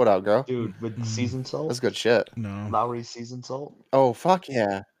pepper on it. What up, girl? Dude, with seasoned salt. That's good shit. No, Lowry's seasoned salt. Oh fuck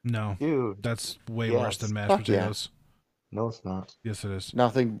yeah! no, Dude. that's way Yes. worse than mashed Fuck yeah. potatoes. No, it's not. Yes, it is.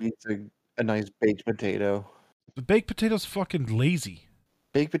 Nothing beats a nice baked potato. The baked potato's fucking lazy.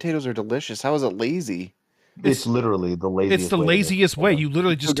 Baked potatoes are delicious. How is it lazy? It's literally the laziest. It's the way to make laziest way. potato. You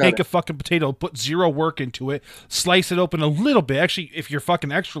literally just got take it. a fucking potato, put zero work into it, slice it open a little bit. Actually, if you're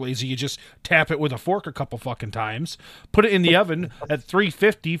fucking extra lazy, you just tap it with a fork a couple fucking times, put it in the oven at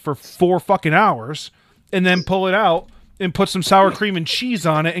 350 for 4 fucking hours, and then pull it out and put some sour cream and cheese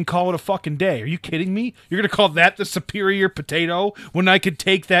on it and call it a fucking day. Are you kidding me? You're going to call that the superior potato when I could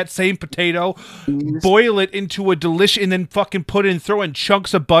take that same potato, boil it into a delicious, and then fucking throw in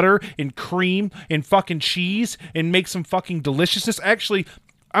chunks of butter and cream and fucking cheese and make some fucking deliciousness. Actually,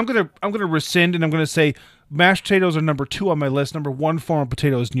 I'm going to rescind and I'm going to say mashed potatoes are number 2 on my list. Number 1 form of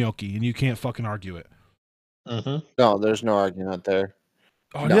potato is gnocchi, and you can't fucking argue it. Mm-hmm. No, there's no argument there.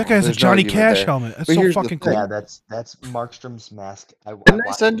 Oh, No, that guy has a there's no Johnny argument Cash there. helmet. That's But so here's the fucking thing. cool. Yeah, that's Markstrom's mask. Didn't I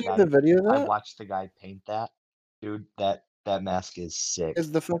watched send the you guy- the video of I that? watched the guy paint that. Dude, that mask is sick.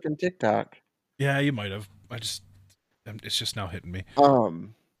 Is the fucking TikTok? Yeah, you might have. It's just now hitting me.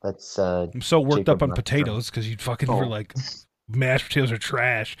 That's I'm so worked Jacob up on Markstrom. potatoes because you fucking Oh. were like, mashed potatoes are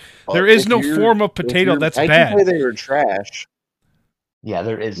trash. Oh, There is if no you're- form of if potato you're- that's I bad. can say they were trash. Yeah,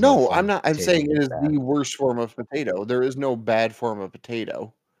 there is No, form I'm of not. I'm potato saying it that's is bad. the worst form of potato. There is no bad form of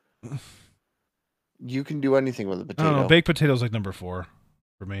potato. You can do anything with a I potato. don't know. Baked potatoes like number 4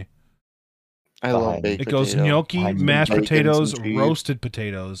 for me. I love Behind- baked It goes potato. gnocchi, Behind some mashed bacon, potatoes, some cheese. roasted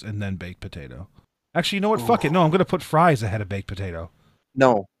potatoes, and then baked potato. Actually, you know what? Fuck it. No, I'm gonna put fries ahead of baked potato.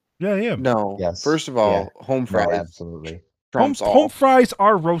 No, Yeah, yeah. no. Yes. First of all, home No, fries absolutely. trumps all. Home fries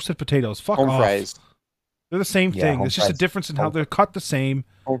are roasted potatoes. Fuck Home off. fries. They're the same Yeah, thing. home It's just a fries- difference in how home- they're cut the same.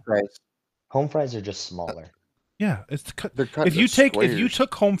 Home fries. Home fries are just smaller. Yeah, it's cut. They're cut If you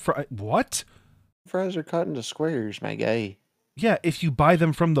took home fries, what? Fries are cut into squares, my guy. Yeah, if you buy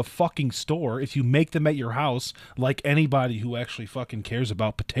them from the fucking store, if you make them at your house, like anybody who actually fucking cares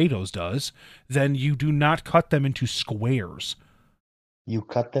about potatoes does, then you do not cut them into squares. You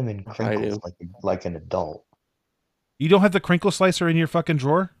cut them in crinkles like an adult. You don't have the crinkle slicer in your fucking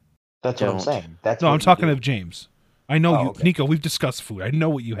drawer? That's what I'm Don't. saying. That's No, what I'm you talking do. of James. I know Oh, you, okay. Nico. We've discussed food. I know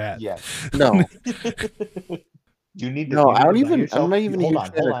what you had. Yeah. No, You need to. No, you I need don't to buy even- yourself- I'm not even a Hold huge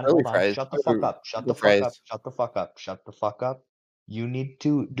on, fan hold of on, curly hold on. fries. Shut the Or fuck up. Shut the fries. fuck up. Shut the fuck up. Shut the fuck up. You need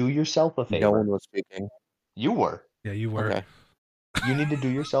to do yourself a favor. no one was speaking. You were. Yeah, you were. Okay. You need to do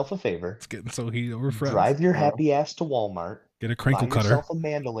yourself a favor. It's getting so heated over friends. Drive your happy ass to Walmart. Get a crinkle buy cutter. yourself a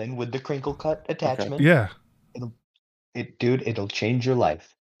mandolin with the crinkle cut attachment. Yeah. It'll change your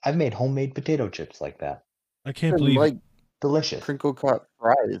life. I've made homemade potato chips like that. I can't Even believe. like Delicious. crinkle cut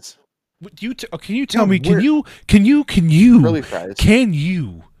fries, Can you tell me? Dude, Can you? curly fries. Can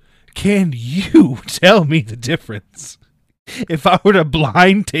you tell me the difference? If I were to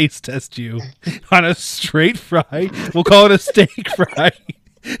blind taste test you on a straight fry, we'll call it a steak fry,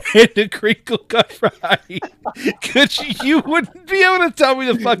 and a crinkle cut fry, you wouldn't be able to tell me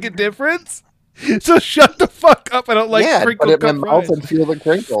the fucking difference? So shut the fuck up. I don't like yeah, crinkle put it in cut my mouth fries. and feel the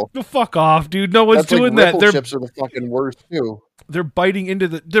crinkle. The fuck off, dude. No one's That's like doing that. Ripple chips are the fucking worst too. They're biting into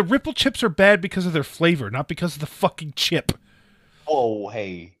the ripple chips are bad because of their flavor, not because of the fucking chip. Whoa,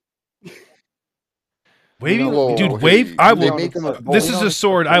 hey. Wavy, Whoa, dude, hey, wave. I they will. make 'em a- This we is don't a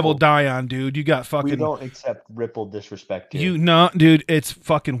sword accept I will ripple. die on, dude. You got We fucking. don't accept ripple disrespect here. You no, dude. It's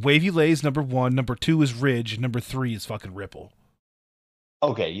fucking Wavy Lay's number 1. Number 2 is Ridge. Number 3 is fucking Ripple.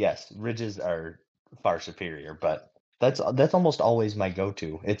 Okay, yes, ridges are far superior, but that's almost always my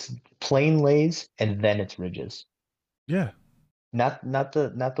go-to. It's plain lays and then it's ridges. Yeah. Not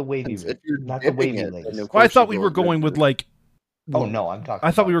the wavy, If you're not the dipping wavy it, lays. then of Well, I course thought you we go were with going with Ridges. like. Oh no, I'm talking.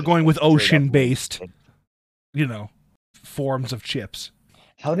 I thought we about were just, going like, with straight up ocean-based, lays. forms of chips.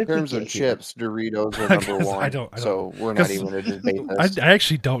 How did In terms we of get here? chips, Doritos are I number guess 1. I don't- So we're not 'cause even going to debate I this.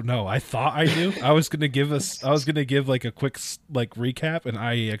 actually don't know. I thought I knew. I was gonna give like a quick like recap, and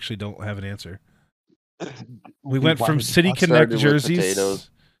I actually don't have an answer. We went Why from did you City talk- Connect Started with jerseys. potatoes.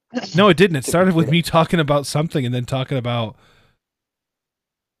 No, it didn't. It started with me talking about something, and then talking about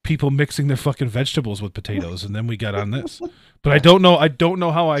people mixing their fucking vegetables with potatoes, and then we got on this. But I don't know. I don't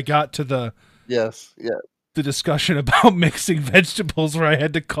know how I got to the Yes, yeah. discussion about mixing vegetables, where I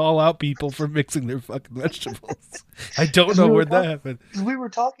had to call out people for mixing their fucking vegetables. I don't know where that happened. We were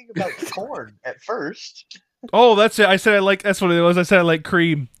talking about corn at first. Oh, that's it. I said I like. That's what it was. I said I like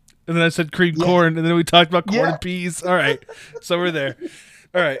cream, and then I said cream Yeah. corn, and then we talked about corn Yeah. and peas. All right, so we're there.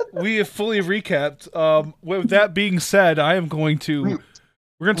 All right, we have fully recapped. With that being said, I am going to.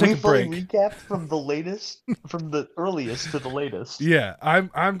 We're gonna take a break. We fully recapped from the earliest to the latest. Yeah,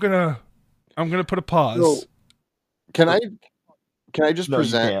 I'm gonna put a pause. So, can I just No, you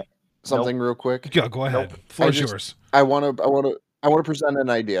present can't. something real quick? Yeah, go ahead. Floor's yours. I want to present an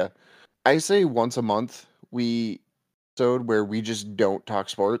idea. I say once a month we episode where we just don't talk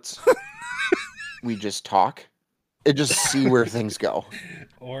sports. We just talk and just see where things go.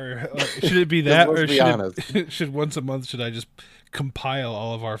 Or should it be that, or honest. should once a month should I just compile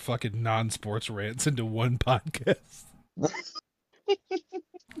all of our fucking non-sports rants into one podcast?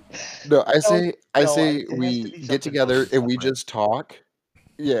 No, I say it we has to be get something together and we different. just talk.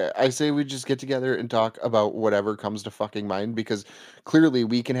 Yeah, I say we just get together and talk about whatever comes to fucking mind, because clearly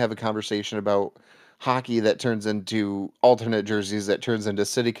we can have a conversation about hockey that turns into alternate jerseys, that turns into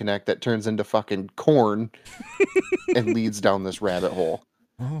City Connect, that turns into fucking corn and leads down this rabbit hole.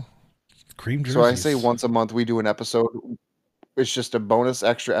 Oh, cream jerseys. So I say once a month we do an episode. It's just a bonus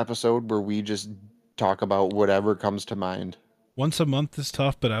extra episode where we just talk about whatever comes to mind. Once a month is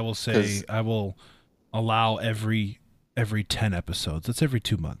tough, but I will say I will allow every 10 episodes. That's every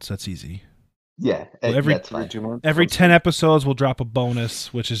 2 months. That's easy. Yeah, Well, every 2 months. Every 10 episodes, we'll drop a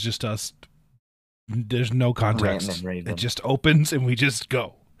bonus, which is just us. There's no context. Ranting and raving. It just opens and we just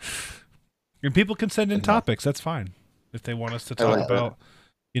go. And people can send in topics. That's fine. If they want us to talk about,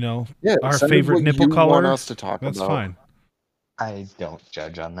 our send favorite what nipple you color, want us to talk that's about. fine. I don't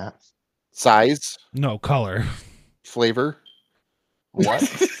judge on that. Size, No, color. flavor. What?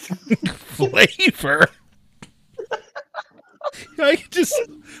 Flavor. I just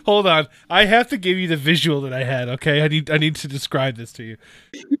hold on. I have to give you the visual that I had. Okay, I need to describe this to you.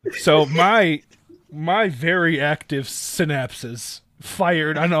 So my very active synapses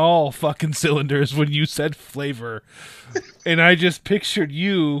fired on all fucking cylinders when you said flavor, and I just pictured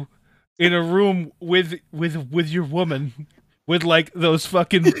you in a room with your woman with like those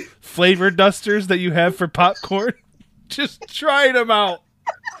fucking flavor dusters that you have for popcorn, just trying them out.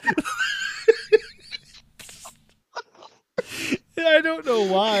 I don't know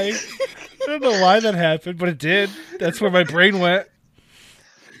why. I don't know why that happened, but it did. That's where my brain went.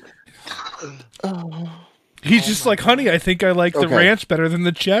 He's just like, honey, I think I like the ranch better than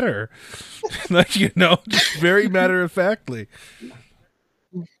the cheddar. Like, just very matter of factly.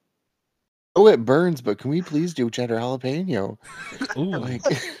 Oh, it burns, but can we please do cheddar jalapeno? Ooh.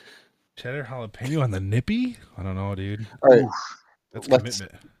 Cheddar jalapeno on the nippy? I don't know, dude. All right. That's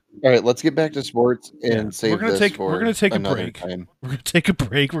commitment. All right, let's get back to sports and save we're gonna take a another break. time. We're gonna take a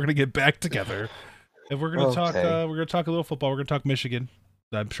break. We're gonna get back together, and we're gonna talk. We're gonna talk a little football. We're gonna talk Michigan.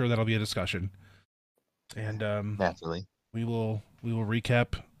 I'm sure that'll be a discussion. And naturally, we will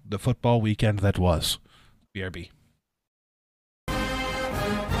recap the football weekend that was. BRB.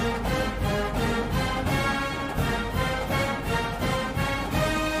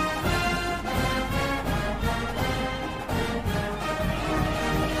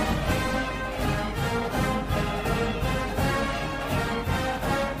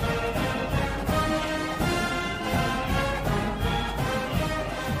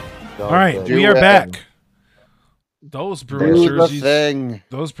 All right, we are back. Those Bruins jerseys.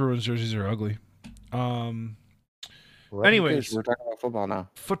 Those Bruins jerseys are ugly. Anyways, we're talking about football now.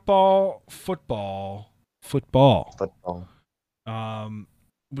 Football.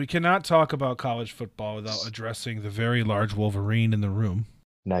 We cannot talk about college football without addressing the very large Wolverine in the room.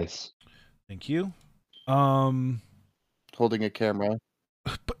 Nice. Thank you. Holding a camera.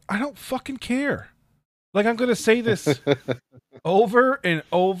 But I don't fucking care. Like, I'm gonna say this over and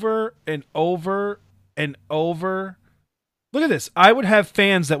over and over and over. Look at this. I would have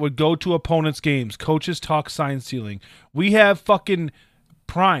fans that would go to opponents' games. Coaches talk sign stealing. We have fucking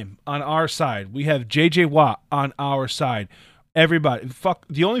Prime on our side. We have JJ Watt on our side. Everybody. Fuck.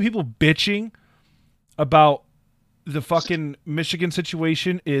 The only people bitching about the fucking Michigan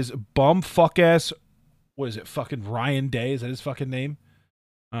situation is bum fuck ass. What is it? Fucking Ryan Day. Is that his fucking name?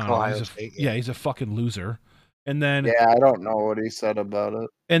 He's a fucking loser. And then I don't know what he said about it.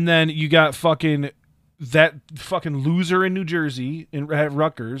 And then you got that fucking loser in New Jersey at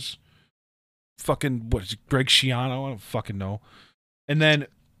Rutgers. Fucking what is it, Greg Schiano? I don't fucking know. And then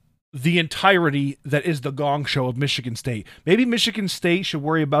the entirety that is the gong show of Michigan State. Maybe Michigan State should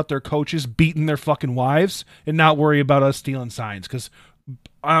worry about their coaches beating their fucking wives and not worry about us stealing signs, because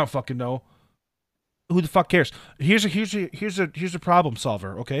I don't fucking know. Who the fuck cares? Here's a problem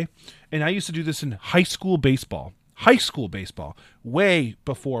solver, okay? And I used to do this in high school baseball. Way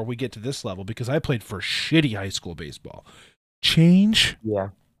before we get to this level, because I played for shitty high school baseball. Change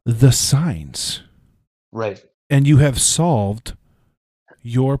the signs. Right. And you have solved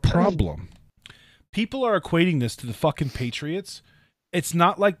your problem. People are equating this to the fucking Patriots. It's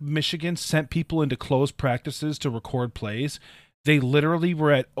not like Michigan sent people into closed practices to record plays. They literally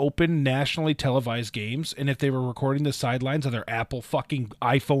were at open, nationally televised games, and if they were recording the sidelines on their Apple fucking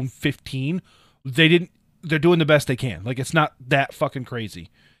iPhone 15, they're doing the best they can. Like, it's not that fucking crazy.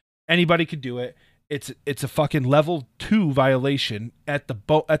 Anybody could do it. It's a fucking level 2 violation at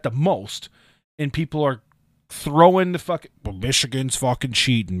the most, and people are throwing the fucking, well, Michigan's fucking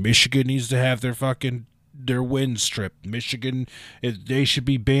cheating. Michigan needs to have their wins stripped. Michigan, they should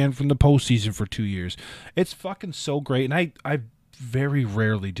be banned from the postseason for 2 years. It's fucking so great, and I very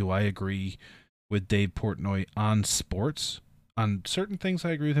rarely do I agree with Dave Portnoy on sports. On certain things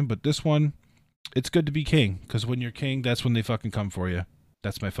I agree with him, but this one, it's good to be king, because when you're king, that's when they fucking come for you.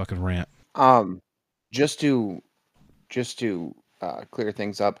 That's my fucking rant. Just to clear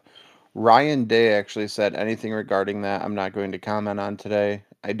things up, Ryan Day actually said anything regarding that I'm not going to comment on today.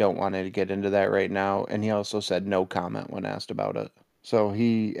 I don't want to get into that right now. And he also said no comment when asked about it. So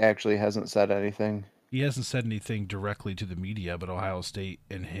he actually hasn't said anything. He hasn't said anything directly to the media, but Ohio State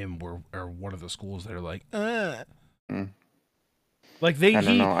and him are one of the schools that are like, Like I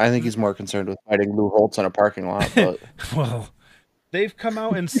don't know. I think he's more concerned with fighting Lou Holtz in a parking lot. But well, they've come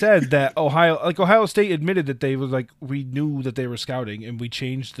out and said that Ohio State admitted that they were like, we knew that they were scouting and we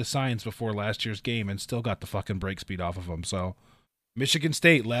changed the signs before last year's game and still got the fucking break speed off of them. So Michigan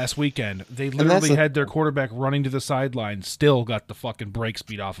State last weekend, they literally had their quarterback running to the sideline, still got the fucking break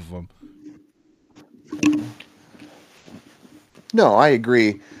speed off of them. No, I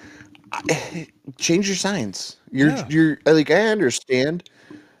agree. Change your signs. You're like, I understand.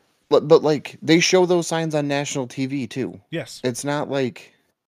 But like, they show those signs on national TV too. Yes. It's not like,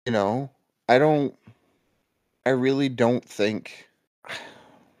 I really don't think.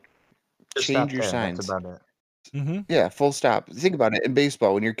 Just change your there. signs. That's about it. Mm-hmm. Yeah, full stop. Think about it. In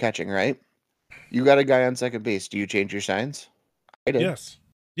baseball, when you're catching, right? You got a guy on second base. Do you change your signs? I did. Yes.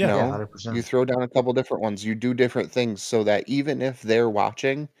 Yeah. No, 100%. you throw down a couple different ones. You do different things so that even if they're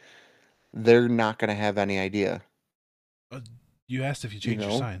watching, they're not going to have any idea. You asked if you changed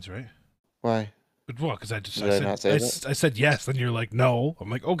your signs, right? Why? Well, because I said yes, and you're like, no. I'm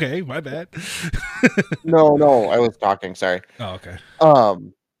like, okay, my bad. No, I was talking. Sorry. Oh, okay.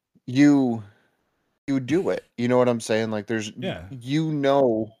 You do it. You know what I'm saying? Like, there's,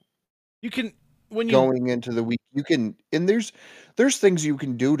 you can, when you going into the week, you can, and there's things you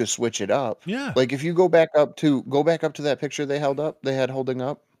can do to switch it up. Yeah. Like if you go back up to that picture they had holding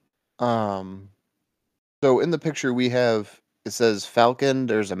up. So in the picture it says Falcon.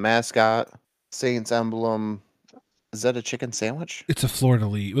 There's a mascot, Saints emblem. Is that a chicken sandwich? It's a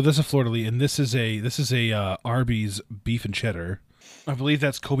fleur-de-lis. Well, this is a fleur-de-lis, and this is a Arby's beef and cheddar. I believe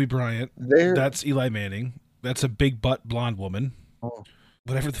that's Kobe Bryant. That's Eli Manning. That's a big butt blonde woman. Oh.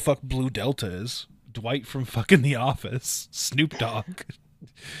 Whatever the fuck Blue Delta is. Dwight from fucking The Office. Snoop Dogg.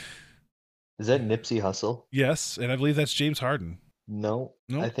 Is that Nipsey Hussle? Yes, and I believe that's James Harden. No,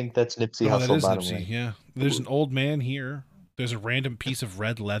 I think that's Nipsey Hussle. That is bottom Nipsey, line. yeah. There's an old man here. There's a random piece of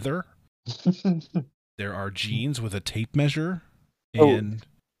red leather. There are jeans with a tape measure. And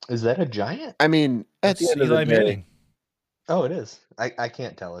is that a giant? I mean, at the end of the day. Manning. Oh, it is. I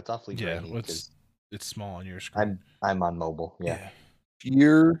can't tell. It's awfully grainy. It's small on your screen. I'm on mobile. Yeah.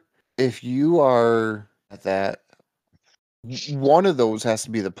 If you are at that, one of those has to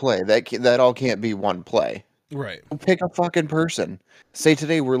be the play. That all can't be one play. Right. Pick a fucking person. Say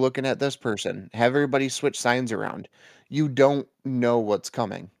today we're looking at this person. Have everybody switch signs around. You don't know what's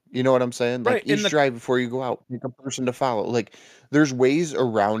coming. You know what I'm saying? Like each drive before you go out, pick a person to follow. Like there's ways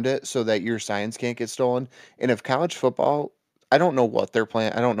around it so that your signs can't get stolen. And if college football, I don't know what they're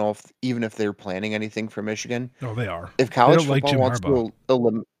planning. I don't know if they're planning anything for Michigan. No, they are. If college football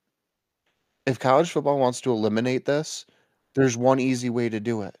wants to eliminate this, there's one easy way to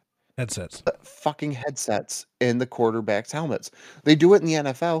do it. Headsets. Fucking headsets in the quarterbacks' helmets. They do it in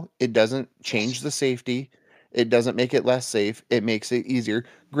the NFL. It doesn't change the safety. It doesn't make it less safe. It makes it easier.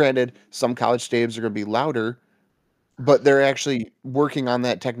 Granted, some college stadiums are going to be louder, but they're actually working on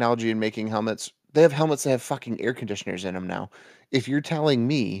that technology and making helmets. They have helmets that have fucking air conditioners in them now. If you're telling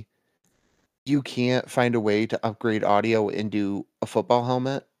me you can't find a way to upgrade audio into a football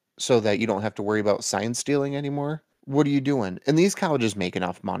helmet so that you don't have to worry about sign stealing anymore, what are you doing? And these colleges make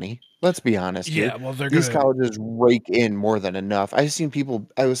enough money. Let's be honest here. Well, these colleges rake in more than enough. I was seeing people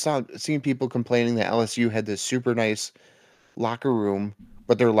complaining that LSU had this super nice locker room,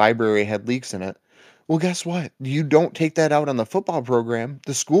 but their library had leaks in it. Well, guess what? You don't take that out on the football program.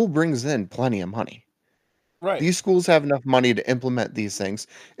 The school brings in plenty of money. Right. These schools have enough money to implement these things.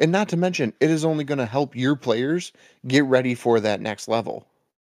 And not to mention, it is only going to help your players get ready for that next level.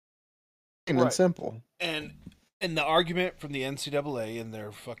 Plain and simple. And the argument from the NCAA and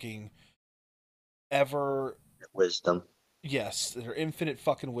their fucking wisdom. Yes, their infinite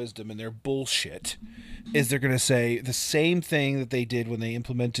fucking wisdom and their bullshit is they're going to say the same thing that they did when they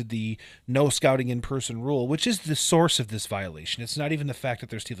implemented the no scouting in person rule, which is the source of this violation. It's not even the fact that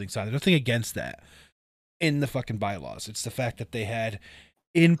they're stealing signs. There's nothing against that in the fucking bylaws. It's the fact that they had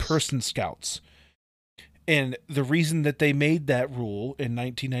in person scouts. And the reason that they made that rule in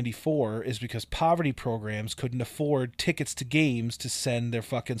 1994 is because poverty programs couldn't afford tickets to games to send their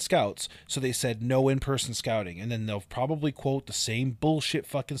fucking scouts. So they said no in-person scouting. And then they'll probably quote the same bullshit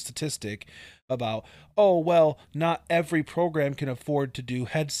fucking statistic about, oh, well, not every program can afford to do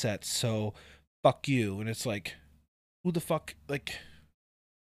headsets, so fuck you. And it's like, who the fuck, like...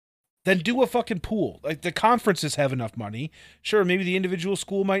 Then do a fucking pool. Like, the conferences have enough money. Sure, maybe the individual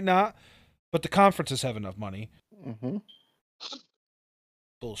school might not, but the conferences have enough money. Mm-hmm.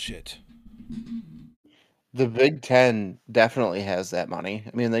 Bullshit. The Big Ten definitely has that money.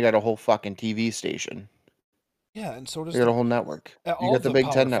 I mean, they got a whole fucking TV station. Yeah, and so does they got a whole network. You got the Big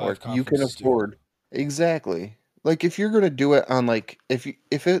Ten network. You can afford exactly. Like if you're gonna do it on like if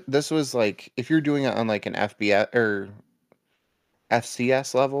this was like if you're doing it on like an FBS or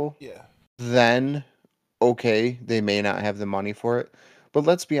FCS level, yeah, then okay, they may not have the money for it. But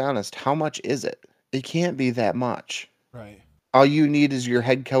let's be honest, how much is it? It can't be that much. Right. All you need is your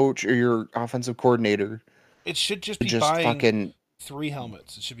head coach or your offensive coordinator. It should just be buying fucking 3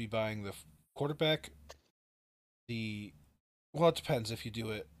 helmets. It should be buying the quarterback, well, it depends if you do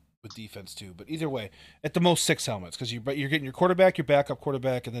it with defense too, but either way, at the most 6 helmets, because you're getting your quarterback, your backup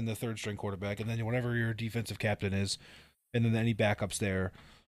quarterback, and then the third string quarterback, and then whatever your defensive captain is, and then any backups there.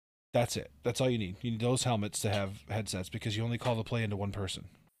 That's it. That's all you need. You need those helmets to have headsets because you only call the play into one person.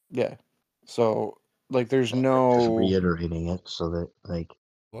 Yeah. So, like, there's no... Just reiterating it so that, like...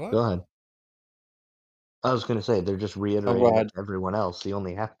 What? Go ahead. I was going to say, they're just reiterating it to everyone else. You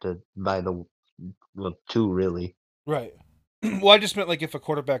only have to buy the 2, really. Right. Well, I just meant, like, if a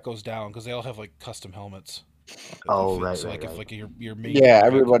quarterback goes down, because they all have, like, custom helmets. Oh, right, so, right, like, right. if, like, your main yeah,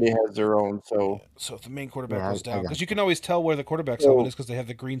 everybody has their own, so... Yeah. So if the main quarterback goes down, because you can always tell where the quarterback's helmet is because they have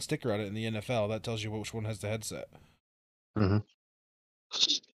the green sticker on it in the NFL. That tells you which one has the headset. Mm-hmm.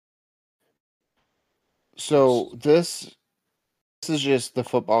 So this is just the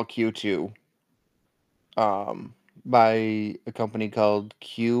football Q2 by a company called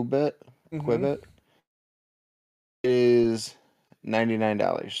Qbit. It is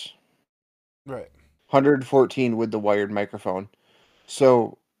 $99. Right. 114 with the wired microphone.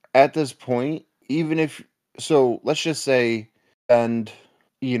 So at this point, even if let's just say and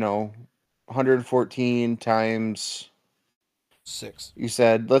 114 times 6. You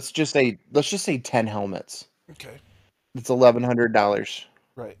said let's just say 10 helmets. Okay. It's $1,100.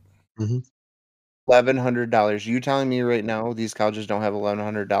 Right. Mm-hmm. $1,100. You telling me right now these colleges don't have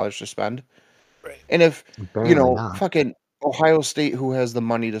 $1,100 to spend? Right. And if not. fucking Ohio State, who has the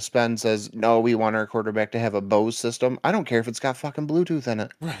money to spend, says no, we want our quarterback to have a Bose system. I don't care if it's got fucking Bluetooth in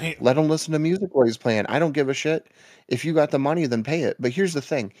it. Right. Let him listen to music while he's playing. I don't give a shit. If you got the money, then pay it. But here's the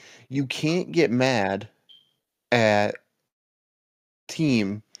thing: you can't get mad at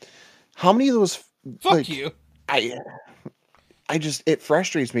team. How many of those? Fuck you. I just it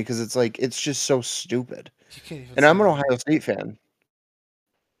frustrates me because it's like it's just so stupid. And I'm an Ohio State fan.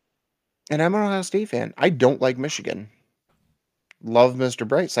 I don't like Michigan. Love Mr.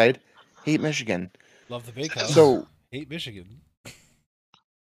 Brightside. Hate Michigan. Love the big house. So hate Michigan.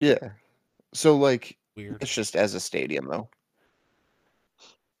 Yeah. So like Weird. It's just as a stadium though.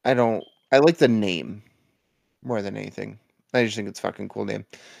 I like the name more than anything. I just think it's a fucking cool name.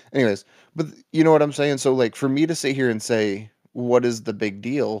 Anyways, but you know what I'm saying? So like for me to sit here and say, what is the big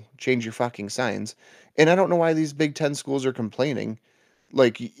deal? Change your fucking signs. And I don't know why these Big Ten schools are complaining.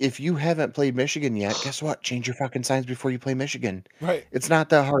 Like, if you haven't played Michigan yet, guess what? Change your fucking signs before you play Michigan. Right. It's not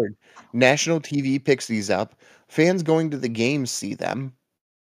that hard. National TV picks these up. Fans going to the games see them.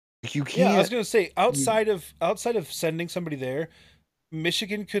 You can't. Yeah, I was gonna say outside of sending somebody there,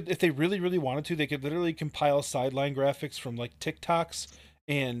 Michigan could, if they really, really wanted to, they could literally compile sideline graphics from like TikToks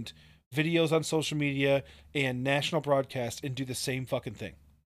and videos on social media and national broadcast and do the same fucking thing.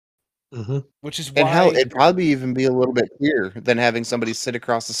 Mm-hmm. Which is why... And hell, it'd probably even be a little bit clearer than having somebody sit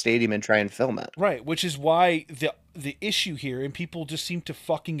across the stadium and try and film it. Right, which is why the issue here, and people just seem to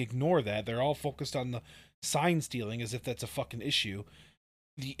fucking ignore that. They're all focused on the sign stealing as if that's a fucking issue.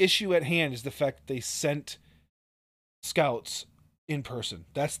 The issue at hand is the fact that they sent scouts in person.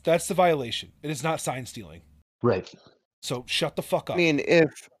 That's the violation. It is not sign stealing. Right. So shut the fuck up. I mean,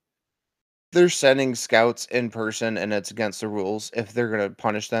 they're sending scouts in person and it's against the rules, if they're going to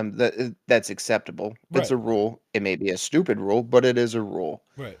punish them, that's acceptable. Right. It's a rule. It may be a stupid rule, but it is a rule.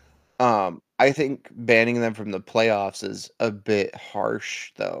 Right. I think banning them from the playoffs is a bit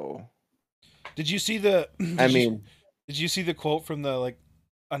harsh, though. Did you see the? Did you see the quote from the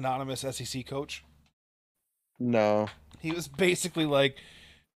anonymous SEC coach? No. He was basically like,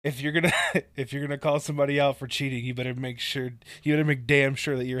 if you're gonna call somebody out for cheating, you better make damn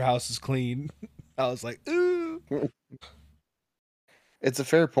sure that your house is clean. I was like, ooh. It's a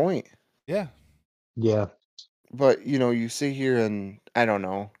fair point. Yeah. Yeah. But you sit here and I don't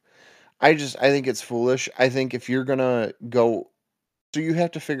know. I think it's foolish. I think if you're gonna go, so you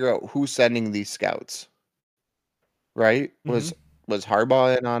have to figure out who's sending these scouts, right? Mhm. Was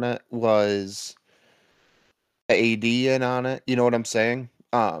Harbaugh in on it? Was the AD in on it? You know what I'm saying?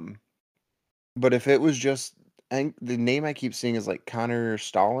 But if it was just, I think the name I keep seeing is like Connor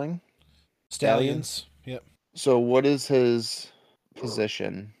Stallions. Yep. So what is his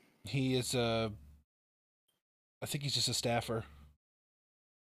position? He is I think he's just a staffer.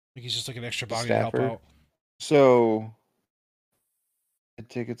 I think he's just like an extra body to help out. So the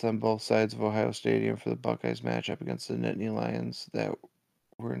tickets on both sides of Ohio Stadium for the Buckeyes matchup against the Nittany Lions that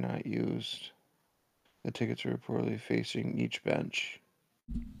were not used. The tickets are reportedly facing each bench.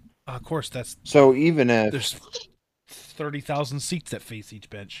 Of course, that's so even if there's 30,000 seats that face each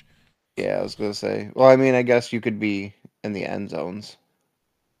bench. Yeah, I was gonna say. Well, I mean, I guess you could be in the end zones.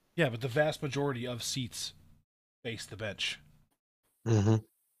 Yeah, but the vast majority of seats face the bench. Mm-hmm.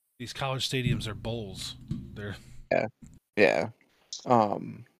 These college stadiums are bowls. They're yeah.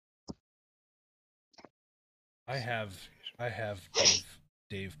 I have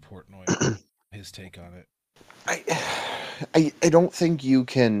Dave Portnoy, his take on it. I don't think you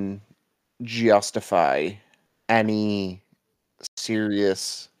can justify any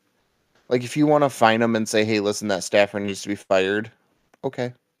serious, like, if you want to fine them and say, hey, listen, that staffer needs to be fired,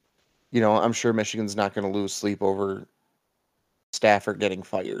 okay. I'm sure Michigan's not going to lose sleep over staffer getting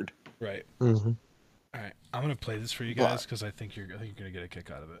fired. Right. Mm-hmm. All right, I'm gonna play this for you guys because I think you're gonna get a kick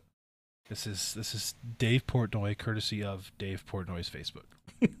out of it. This is Dave Portnoy, courtesy of Dave Portnoy's Facebook.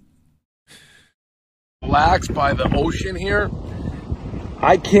 Relax by the ocean here.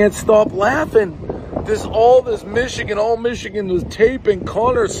 I can't stop laughing. All Michigan was taping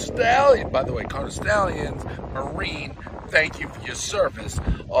Connor Stallions. By the way, Connor Stallions, Marine, thank you for your service.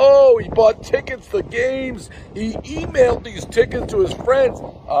 Oh, he bought tickets to games. He emailed these tickets to his friends.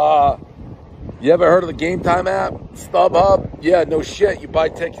 You ever heard of the Game Time app? StubHub? Yeah, no shit. You buy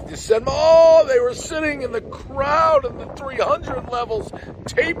tickets, you send them. Oh, they were sitting in the crowd in the 300 levels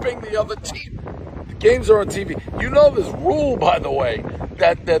taping the other team. The games are on TV. You know this rule, by the way,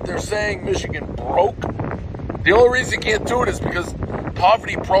 that they're saying Michigan broke. The only reason you can't do it is because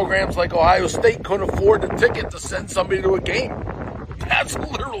poverty programs like Ohio State couldn't afford the ticket to send somebody to a game. That's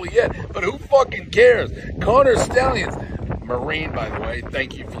literally it. But who fucking cares? Connor Stallions, Marine, by the way,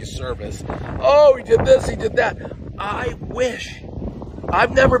 thank you for your service. Oh, he did this, he did that. I wish.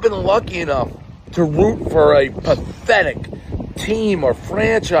 I've never been lucky enough to root for a pathetic team or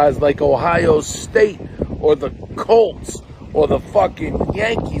franchise like Ohio State or the Colts or the fucking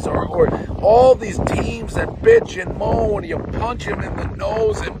Yankees or all these teams that bitch and moan and you punch them in the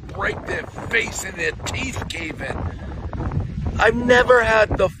nose and break their face and their teeth cave in. I've never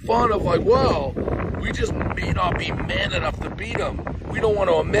had the fun of like, well, we just may not be man enough to beat them. We don't want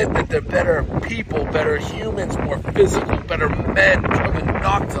to admit that they're better people, better humans, more physical, better men, than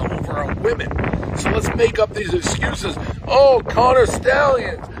knock them over our women. So let's make up these excuses. Oh, Connor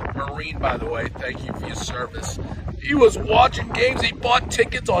Stallions. Marine, by the way, thank you for your service. He was watching games. He bought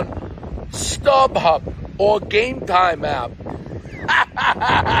tickets on StubHub or Game Time app.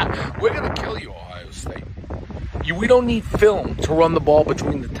 We're going to kill you, Ohio State. We don't need film to run the ball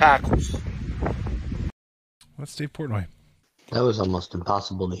between the tackles. That's Dave Portnoy. That was almost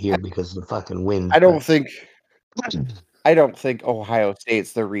impossible to hear because of the fucking wind. I don't think Ohio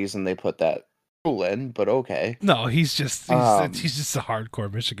State's the reason they put that rule in, but okay. No, he's just a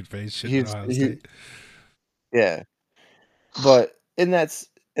hardcore Michigan face shit in Ohio State. Yeah. But and that's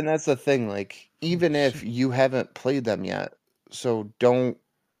the thing, like, even if you haven't played them yet, so don't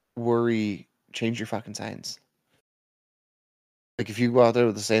worry, change your fucking signs. Like, if you go out there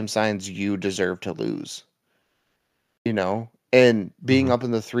with the same signs, you deserve to lose. And being up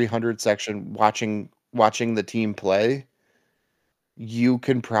in the 300 section, watching the team play, you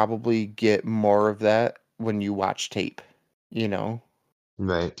can probably get more of that when you watch tape,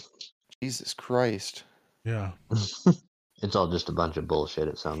 Right. Jesus Christ. Yeah. It's all just a bunch of bullshit,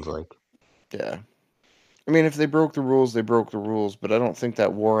 it sounds like. Yeah. I mean, if they broke the rules, they broke the rules, but I don't think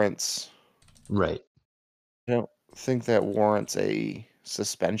that warrants Right. I don't think that warrants a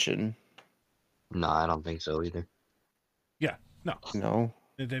suspension. No, I don't think so either. Yeah, no. No.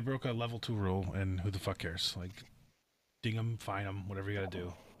 They broke a level 2 rule, and who the fuck cares? Like, ding them, fine them, whatever you gotta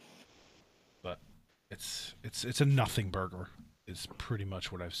do. But it's a nothing burger. Is pretty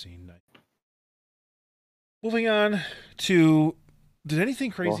much what I've seen. Moving on to, did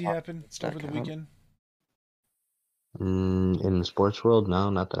anything crazy happen over the weekend? In the sports world, no,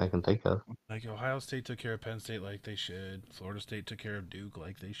 not that I can think of. Like, Ohio State took care of Penn State like they should. Florida State took care of Duke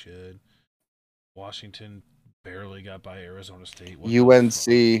like they should. Washington barely got by Arizona State.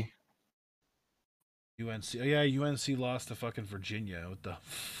 UNC. UNC. Oh, yeah, UNC lost to fucking Virginia. What the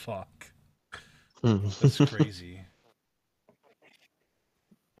fuck? That's crazy.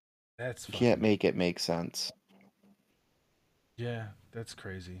 That's fucking... Can't make it make sense. Yeah, that's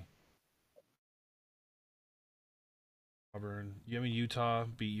crazy. Auburn. I mean, Utah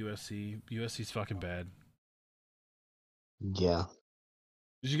beat USC. USC's fucking bad. Yeah.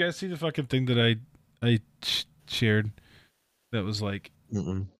 Did you guys see the fucking thing that I shared? That was like,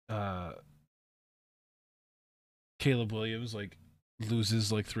 Caleb Williams like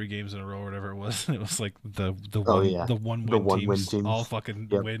loses like 3 games in a row or whatever it was. And it was like the one win teams all fucking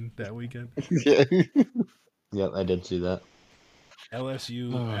win that weekend. Yeah. Yep, I did see that.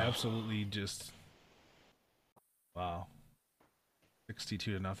 LSU absolutely just wow.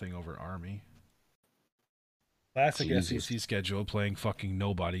 62-0 over Army. Classic Jesus. SEC schedule, playing fucking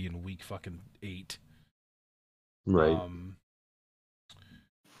nobody in week fucking 8. Right.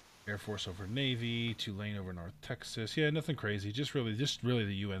 Air Force over Navy, Tulane over North Texas. Yeah, nothing crazy. Just really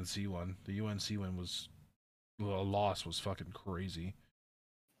the UNC one. The UNC one was, well, a loss was fucking crazy.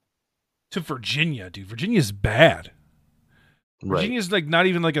 To Virginia, dude. Virginia's bad. Right. Virginia's like not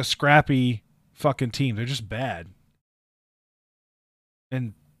even like a scrappy fucking team. They're just bad.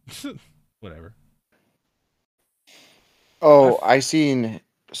 And whatever. Oh, I seen.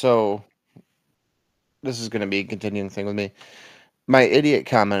 So this is going to be a continuing thing with me. My idiot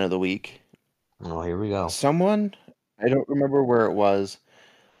comment of the week. Oh, here we go. Someone, I don't remember where it was.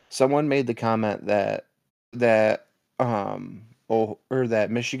 Someone made the comment that that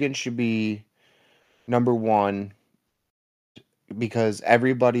Michigan should be number 1 because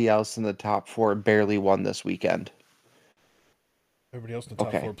everybody else in the top 4 barely won this weekend. Everybody else in the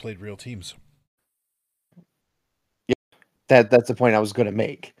top 4 played real teams. Yeah, that's the point I was going to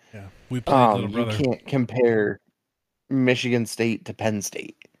make. Yeah, we played little brother. You can't compare Michigan State to Penn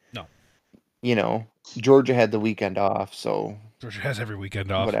State. No. You know, Georgia had the weekend off, so Georgia has every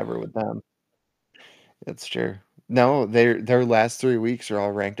weekend off. Whatever with them. That's true. No, their last 3 weeks are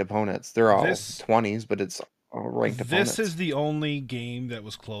all ranked opponents. They're all 20s, but it's all ranked opponents. This is the only game that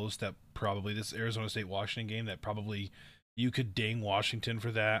was close that probably, this Arizona State-Washington game, that probably you could ding Washington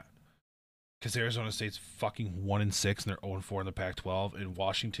for that. Because Arizona State's fucking 1-6 and they're 0-4 in the Pac-12, and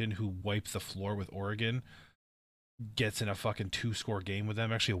Washington, who wiped the floor with Oregon, gets in a fucking 2-score game with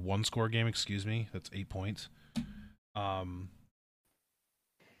them. Actually, a 1-score game. Excuse me. That's 8 points. And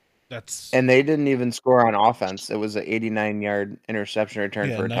they didn't even score on offense. It was an 89-yard interception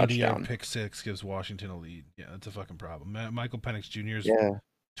return for a touchdown. 90-yard pick 6 gives Washington a lead. Yeah, that's a fucking problem. Michael Penix Jr.'s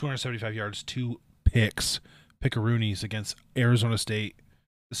 275 yards, 2 picks, pickaroonies against Arizona State,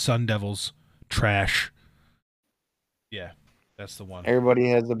 Sun Devils. Trash. Yeah, that's the one. Everybody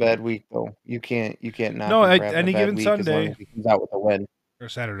has a bad week though. You can't not. No, any given Sunday he comes out with a win or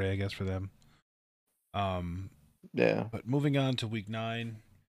Saturday, I guess, for them. Yeah. But moving on to week 9,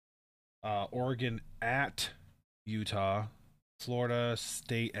 Oregon at Utah, Florida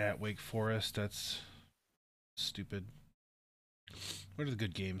State at Wake Forest. That's stupid. What are the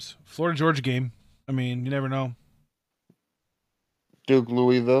good games? Florida Georgia game. I mean, you never know. Duke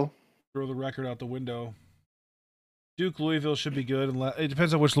Louisville. Throw the record out the window. Duke Louisville should be good. It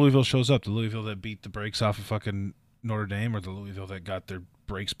depends on which Louisville shows up. The Louisville that beat the brakes off of fucking Notre Dame, or the Louisville that got their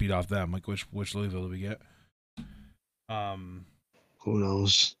brakes beat off them. Like which Louisville do we get? Who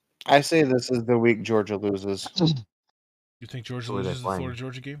knows? I say this is the week Georgia loses. You think Georgia loses the Florida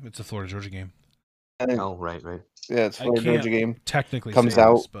Georgia game? It's the Florida Georgia game. Oh, right. Yeah, it's Florida Georgia game. Technically, comes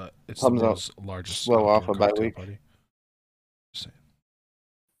out, this, but it's the world's largest slow off a bye week. Party. Just saying.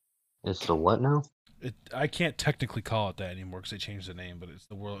 It's the what now? I can't technically call it that anymore because they changed the name, but it's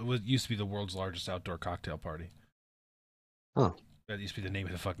the world. It used to be the world's largest outdoor cocktail party. Oh, that used to be the name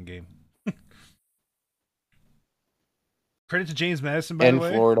of the fucking game. Credit to James Madison, by the way.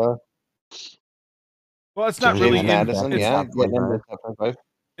 In Florida. Well, it's not really in Madison. It's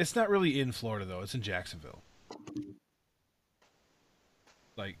not really in Florida though. It's in Jacksonville.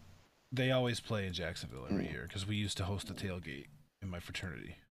 Like, they always play in Jacksonville every year because we used to host a tailgate in my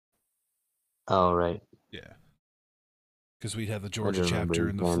fraternity. Oh, right. Yeah. Because we'd have the Georgia chapter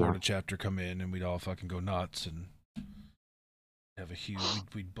and the Florida chapter come in, and we'd all fucking go nuts and have a huge.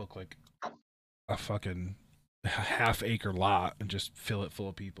 We'd book like a fucking half-acre lot and just fill it full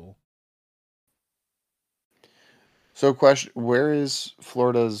of people. So, question: Where's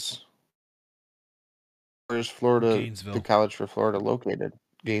Florida's? Where's Florida? Gainesville. The college for Florida located?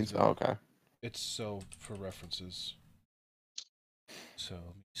 Gainesville. Okay. It's so for references. So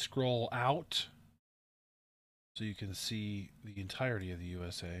scroll out, so you can see the entirety of the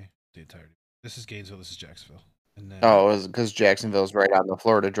USA. The entirety. This is Gainesville. This is Jacksonville. And then, Oh, because Jacksonville's right on the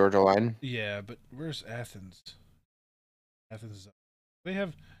Florida-Georgia line. Yeah, but where's Athens? Athens is. They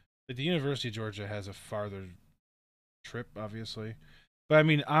have like, the University of Georgia has a farther trip, obviously. But I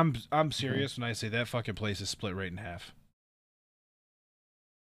mean, I'm serious when I say that fucking place is split right in half.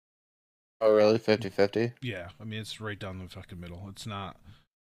 Oh, really? 50-50? Yeah, I mean it's right down the fucking middle. It's not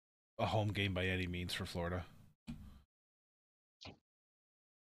a home game by any means for Florida.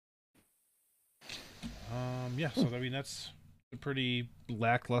 Yeah, so I mean that's a pretty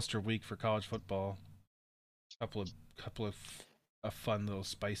lackluster week for college football. Couple of fun little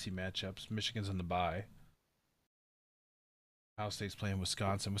spicy matchups. Michigan's in the bye. Ohio State's playing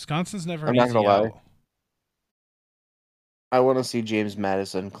Wisconsin. Wisconsin's never an easy out. I want to see James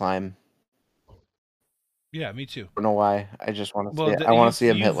Madison climb. Yeah, me too. I don't know why. I just want to see it. I want to see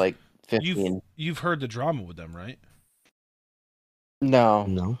him hit like 15. You've heard the drama with them, right?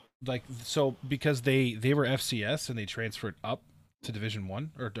 No. Like so because they were FCS and they transferred up to Division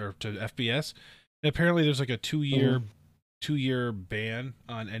 1 or to FBS. And apparently there's like a 2-year ban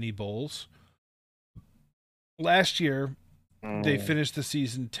on any bowls. Last year they finished the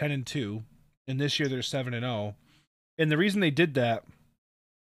season 10-2, and this year they're 7-0. And the reason they did that,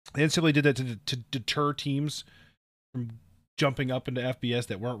 the NCAA did that to deter teams from jumping up into FBS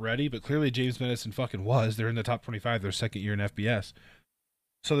that weren't ready, but clearly James Madison fucking was. They're in the top 25 their second year in FBS.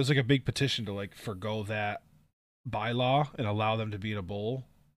 So there's like a big petition to like forgo that bylaw and allow them to be in a bowl.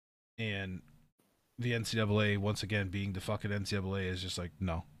 And the NCAA, once again, being the fucking NCAA, is just like,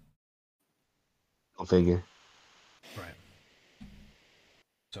 no. I'll figure. Right.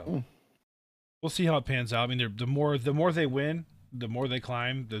 So we'll see how it pans out. I mean, the more they win, the more they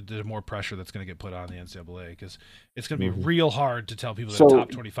climb, the more pressure that's going to get put on the NCAA, because it's going to be real hard to tell people that a top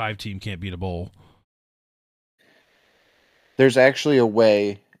 25 team can't beat a bowl. There's actually a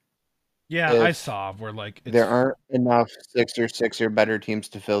way. Yeah, I saw where like there aren't enough 6 or better teams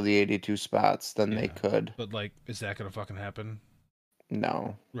to fill the 82 spots, then they could. But like, is that going to fucking happen?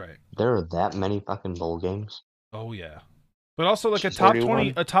 No. Right. There are that many fucking bowl games. Oh yeah. But also like a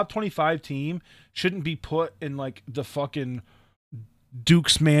top 25 team shouldn't be put in like the fucking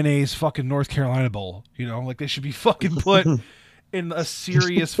Duke's mayonnaise fucking North Carolina bowl, you know? Like they should be fucking put in a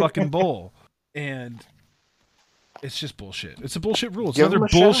serious fucking bowl. And it's just bullshit. It's a bullshit rule. It's another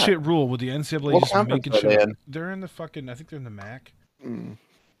bullshit rule with the NCAA just making sure they're in the fucking, I think they're in the MAC.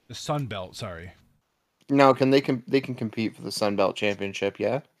 The Sun Belt, sorry. No, they can compete for the Sun Belt Championship,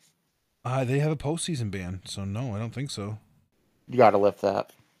 yeah? They have a postseason ban, so no, I don't think so. You got to lift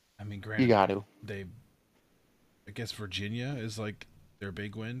that. I mean, granted, you got to. I guess Virginia is like their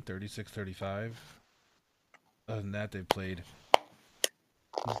big win, 36-35. Other than that, they've played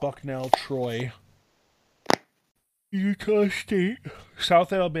Bucknell, Troy, Utah State,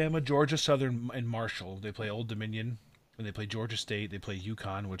 South Alabama, Georgia Southern, and Marshall. They play Old Dominion, and they play Georgia State. They play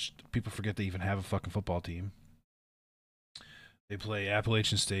UConn, which people forget they even have a fucking football team. They play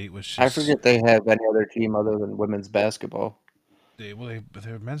Appalachian State, which I forget they have any other team other than women's basketball.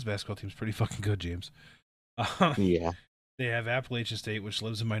 Their men's basketball team's pretty fucking good, James. Yeah. They have Appalachian State, which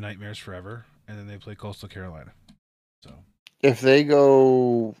lives in my nightmares forever, and then they play Coastal Carolina. So if they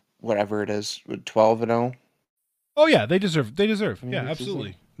go whatever it is, 12-0. Oh yeah, they deserve. Yeah,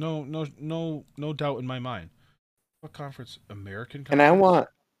 absolutely. No doubt in my mind. What conference? American conference? And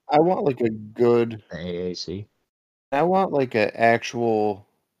I want like a good AAC. I want like an actual.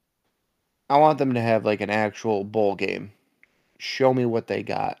 I want them to have like an actual bowl game. Show me what they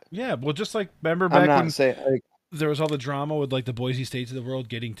got. Yeah, well, just like remember back when there was all the drama with like the Boise States of the world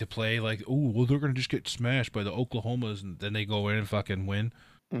getting to play, like, oh, well, they're gonna just get smashed by the Oklahomas, and then they go in and fucking win.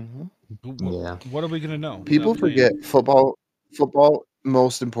 Mm-hmm. Yeah. What are we gonna know? People forget football. Football,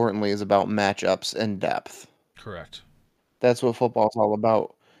 most importantly, is about matchups and depth. Correct. That's what football's all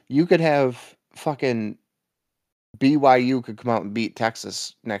about. You could have fucking BYU could come out and beat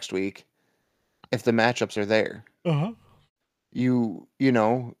Texas next week if the matchups are there. You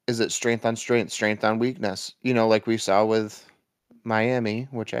know, is it strength on strength, strength on weakness? You know, like we saw with Miami,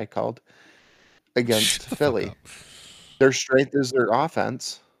 which I called against Philly. Their strength is their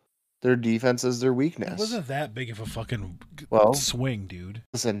offense. Their defense is their It weakness. wasn't that big of a fucking Well, swing, dude.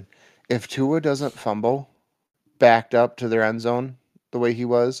 listen, if Tua doesn't fumble backed up to their end zone the way he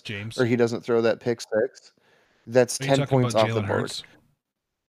was, James, or he doesn't throw that pick six, that's are you 10 talking points about off the Jalen board. Hurts?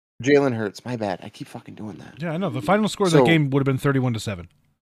 Jalen Hurts, my bad. I keep fucking doing that. Yeah, I know. The final score of that So- game would have been 31-7,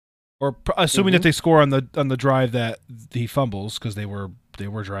 or assuming that they score on the drive that he fumbles because they were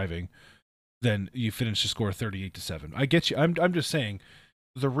driving. Then you finish the score 38-7. I get you. I'm just saying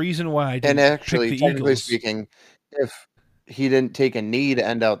the reason why I didn't And actually, pick the technically Eagles. speaking, if he didn't take a knee to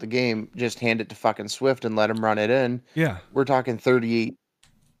end out the game, just hand it to fucking Swift and let him run it in. Yeah, We're talking 38.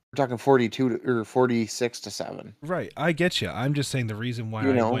 We're talking 42 or 46-7. right. I get you. I'm just saying the reason why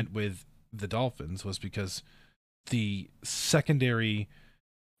You I know? went with the Dolphins was because the secondary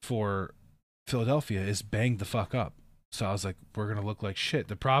for Philadelphia is banged the fuck up. So I was like, we're gonna look like shit.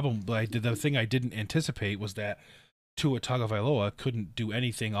 The problem, the thing I didn't anticipate was that Tua Tagovailoa couldn't do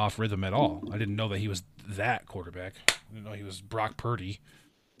anything off rhythm at all. I didn't know that he was that quarterback. I didn't know he was Brock Purdy.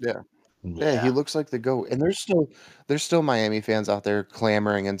 Yeah, he looks like the GOAT. And there's still Miami fans out there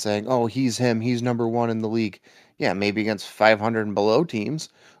clamoring and saying, "Oh, he's him. He's number one in the league." Yeah, maybe against 500 and below teams.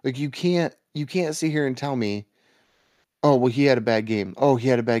 Like you can't sit here and tell me, "Oh, well, he had a bad game. Oh, he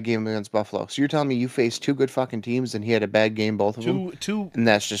had a bad game against Buffalo." So you're telling me you faced two good fucking teams and he had a bad game, both of them, Two. and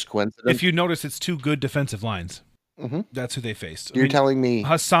that's just coincidence? If you notice, it's two good defensive lines. Mhm. That's who they faced. You're telling me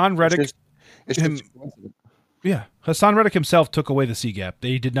Hassan Reddick. it's just coincidence. Yeah, Hassan Reddick himself took away the C gap.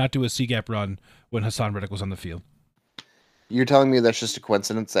 They did not do a C gap run when Hassan Reddick was on the field. You're telling me that's just a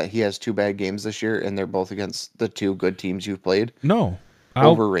coincidence that he has two bad games this year and they're both against the two good teams you've played? No,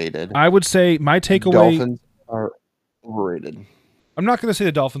 Overrated. I would say my takeaway. Dolphins are overrated. I'm not going to say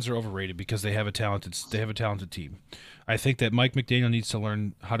the Dolphins are overrated because they have a talented team. I think that Mike McDaniel needs to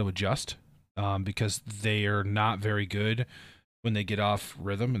learn how to adjust because they are not very good when they get off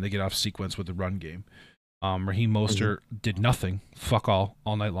rhythm and they get off sequence with the run game. Raheem Mostert did nothing, fuck all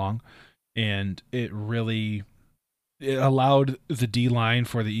night long, and it allowed the D line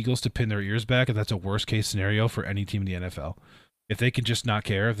for the Eagles to pin their ears back, and that's a worst case scenario for any team in the NFL. If they can just not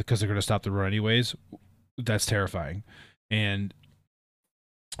care because they're going to stop the run anyways, that's terrifying. And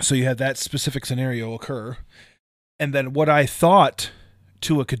so you had that specific scenario occur. And then what I thought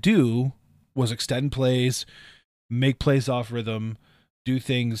Tua could do was extend plays, make plays off rhythm, do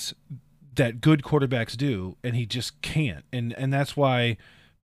things that good quarterbacks do, and he just can't. And that's why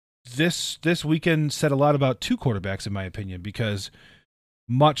this weekend said a lot about two quarterbacks, in my opinion, because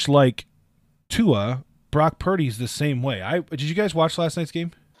much like Tua, Brock Purdy's the same way. Did you guys watch last night's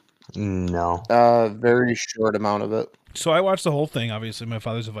game? No. Very short amount of it. So I watched the whole thing. Obviously, my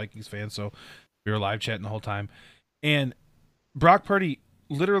father's a Vikings fan, so we were live chatting the whole time. And Brock Purdy,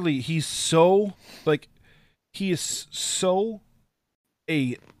 literally, he is so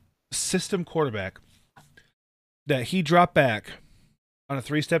a system quarterback that he dropped back on a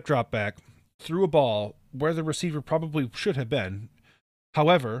 3-step drop back, threw a ball where the receiver probably should have been.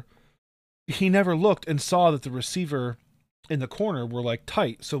 However, he never looked and saw that the receiver in the corner were like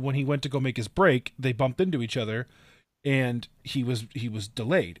tight. So when he went to go make his break, they bumped into each other and he was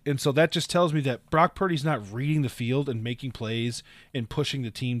delayed. And so that just tells me that Brock Purdy's not reading the field and making plays and pushing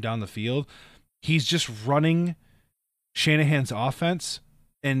the team down the field. He's just running Shanahan's offense,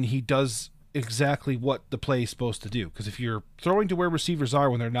 and he does exactly what the play is supposed to do. Because if you're throwing to where receivers are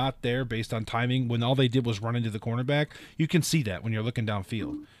when they're not there based on timing, when all they did was run into the cornerback, you can see that when you're looking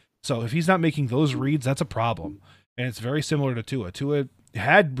downfield. So if he's not making those reads, that's a problem. And it's very similar to Tua. Tua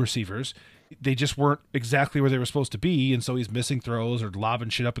had receivers. They just weren't exactly where they were supposed to be, and so he's missing throws or lobbing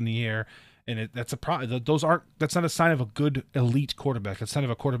shit up in the air. And that's a problem. That's not a sign of a good elite quarterback. That's a sign of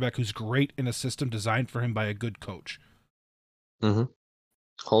a quarterback who's great in a system designed for him by a good coach. Mm-hmm.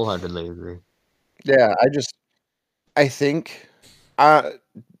 Wholeheartedly agree. Yeah, I think,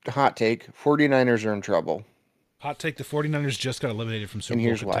 hot take, 49ers are in trouble. Hot take, the 49ers just got eliminated from Super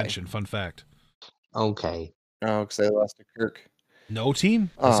Bowl contention. Fun fact. Okay. Oh, because they lost to Kirk. No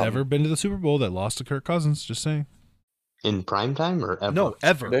team has ever been to the Super Bowl that lost to Kirk Cousins. Just saying. In prime time or ever? No,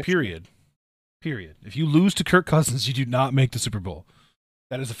 ever. Period. If you lose to Kirk Cousins, you do not make the Super Bowl.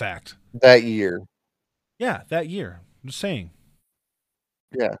 That is a fact. That year. Yeah, that year. I'm just saying.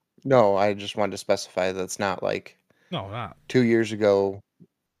 Yeah. No, I just wanted to specify that's not like No, not 2 years ago.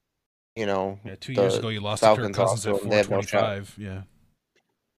 You know, yeah, 2 years ago you lost Falcons to Kirk Cousins at also, and they had no shot. 425. Yeah.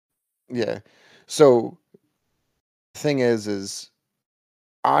 Yeah. So the thing is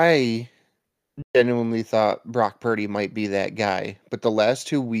I genuinely thought Brock Purdy might be that guy, but the last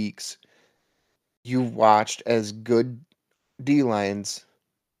 2 weeks you've watched as good D-lines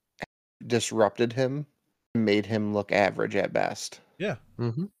disrupted him, made him look average at best. Yeah.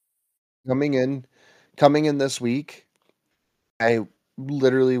 Mm-hmm. coming in this week, I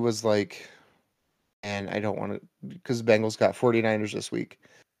literally was like, and I don't want to, because Bengals got 49ers this week.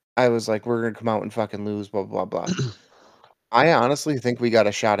 I was like, we're going to come out and fucking lose, blah, blah, blah. I honestly think we got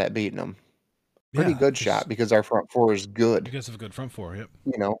a shot at beating them. Pretty good shot because our front four is good. You guys have a good front four, yep.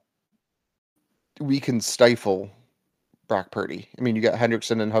 You know, we can stifle Brock Purdy. I mean, you got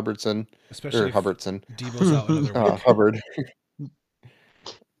Hendrickson and Hubbardson. Especially or Hubbardson. Debo's out another week. Hubbard.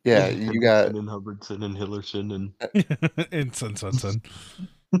 Yeah, you got and Hubbardson and Hillerson and and son.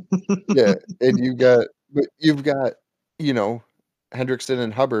 yeah, and you've got Hendrickson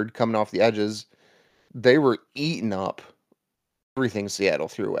and Hubbard coming off the edges. They were eating up everything Seattle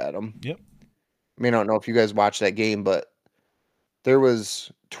threw at them. Yep. I mean, I don't know if you guys watched that game, but there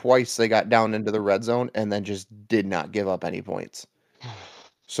was twice they got down into the red zone and then just did not give up any points.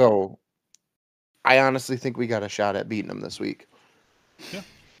 So I honestly think we got a shot at beating them this week. Yeah.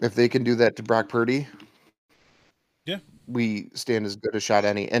 If they can do that to Brock Purdy, yeah, we stand as good a shot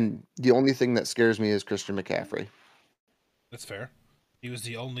any. And the only thing that scares me is Christian McCaffrey. That's fair. He was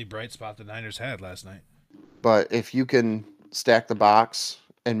the only bright spot the Niners had last night. But if you can stack the box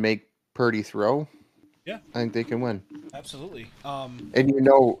and make Purdy throw, yeah, I think they can win. Absolutely. And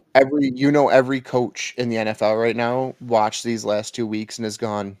every coach in the NFL right now watched these last 2 weeks and has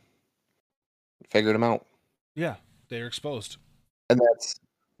gone, figured them out. Yeah, they're exposed. And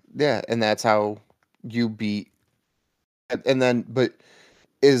that's how you beat. And then, but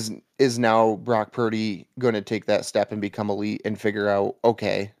is now Brock Purdy going to take that step and become elite and figure out,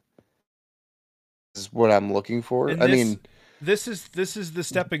 okay, this is what I'm looking for? And this is the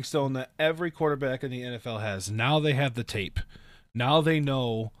stepping stone that every quarterback in the NFL has. Now they have the tape. Now they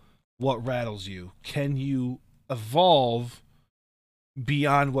know what rattles you. Can you evolve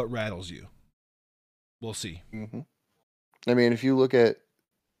beyond what rattles you? We'll see. Mm-hmm. I mean, if you look at,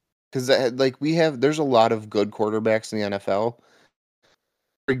 because there's a lot of good quarterbacks in the NFL.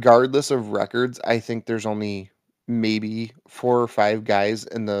 Regardless of records, I think there's only maybe 4 or 5 guys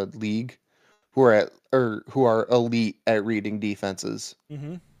in the league who are elite at reading defenses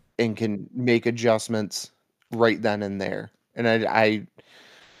and can make adjustments right then and there. And I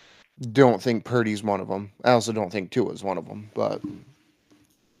don't think Purdy's one of them. I also don't think Tua's one of them. But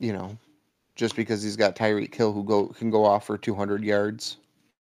just because he's got Tyreek Hill who can go off for 200 yards,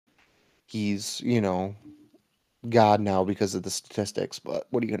 he's God now because of the statistics. But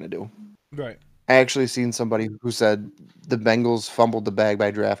what are you gonna do? Right. I actually seen somebody who said the Bengals fumbled the bag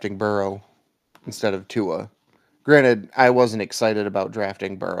by drafting Burrow instead of Tua. Granted, I wasn't excited about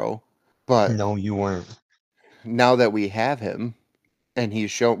drafting Burrow, but no, you weren't. Now that we have him, and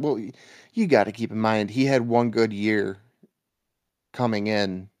he's shown, well, you got to keep in mind he had one good year coming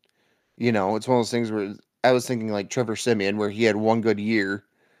in. It's one of those things where I was thinking like Trevor Siemian, where he had one good year,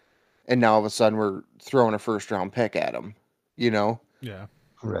 and now all of a sudden we're throwing a first-round pick at him. Yeah.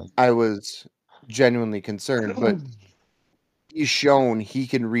 Right. I was genuinely concerned, but he's shown he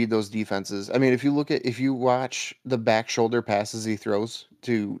can read those defenses. I mean, if you watch the back shoulder passes he throws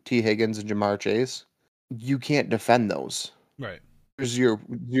to T. Higgins and Jamar Chase, you can't defend those. Right. There's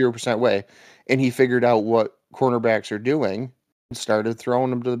 0% way. And he figured out what cornerbacks are doing and started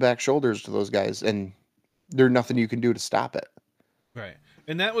throwing them to the back shoulders to those guys, and there's nothing you can do to stop it. Right.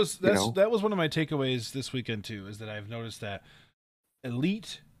 And that was one of my takeaways this weekend too, is that I've noticed that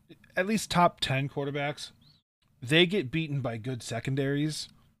elite, at least top 10 quarterbacks, they get beaten by good secondaries.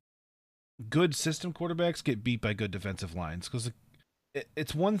 Good system quarterbacks get beat by good defensive lines, because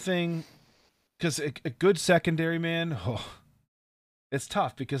it's one thing, because a good secondary, man, it's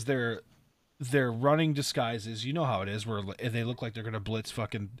tough because they're running disguises. You know how it is, where they look like they're going to blitz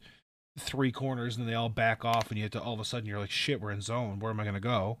fucking 3 corners and then they all back off, and you have to, all of a sudden you're like, shit, we're in zone. Where am I going to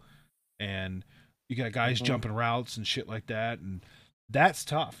go? And you got guys jumping routes and shit like that, and that's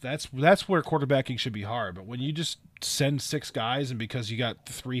tough. That's where quarterbacking should be hard. But when you just send 6 guys and because you got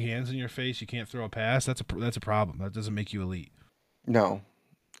 3 hands in your face, you can't throw a pass, that's a problem. That doesn't make you elite. No.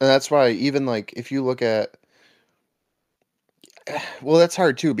 And that's why even like if you look at, well, that's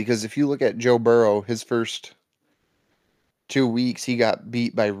hard too, because if you look at Joe Burrow, his first 2 weeks he got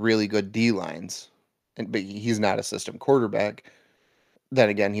beat by really good D lines, but he's not a system quarterback. Then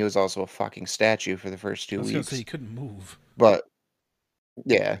again, he was also a fucking statue for the first 2 weeks. I was gonna say he couldn't move. But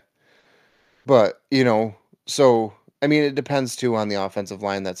yeah, but so I mean, it depends too on the offensive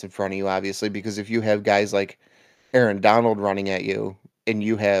line that's in front of you, obviously, because if you have guys like Aaron Donald running at you and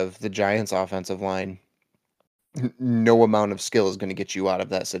you have the Giants offensive line, no amount of skill is going to get you out of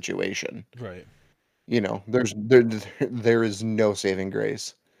that situation. Right. There is no saving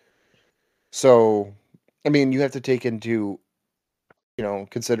grace. So, I mean, you have to take into,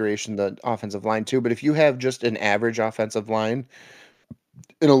 consideration the offensive line too. But if you have just an average offensive line,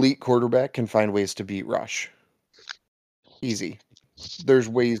 an elite quarterback can find ways to beat rush. Easy. There's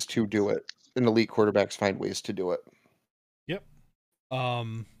ways to do it. And elite quarterbacks find ways to do it. Yep.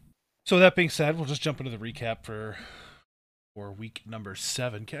 So that being said, we'll just jump into the recap for week number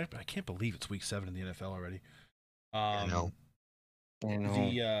 7. I can't believe it's week 7 in the NFL already. I know.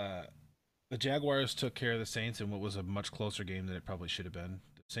 The Jaguars took care of the Saints in what was a much closer game than it probably should have been.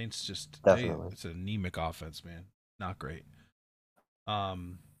 The Saints it's an anemic offense, man. Not great.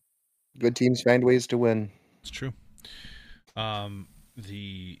 Good teams find ways to win. It's true.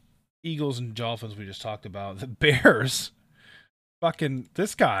 The Eagles and Dolphins we just talked about. The Bears, fucking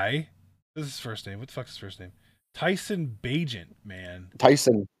this guy. This is his first name. What the fuck's his first name? Tyson Bagent, man.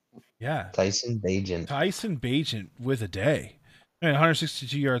 Tyson. Yeah. Tyson Bagent with a day.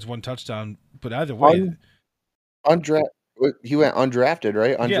 162 yards, 1 touchdown. But either way, he went undrafted,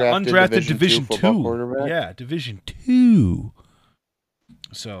 right? Undrafted Division 2 quarterback. Yeah, Division 2.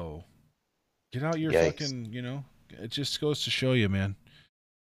 So get out your fucking, it just goes to show you, man.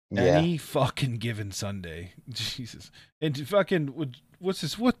 Yeah. Any fucking given Sunday, Jesus. And fucking, what's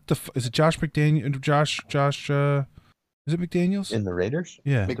this? What the? Is it Josh McDaniel? Josh? Is it McDaniels in the Raiders?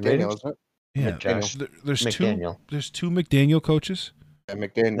 Yeah, McDaniel, isn't it? Yeah, Josh there's McDaniel. There's 2 McDaniel coaches. Yeah,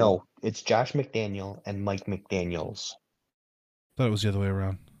 McDaniel. No, it's Josh McDaniel and Mike McDaniels. Thought it was the other way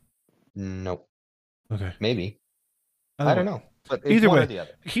around. Nope. Okay. Maybe. I don't know. But either one way, or the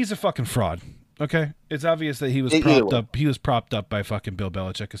other. He's a fucking fraud. Okay, it's obvious that he was propped up. He was propped up by fucking Bill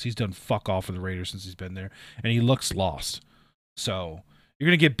Belichick because he's done fuck all for the Raiders since he's been there, and he looks lost. So you're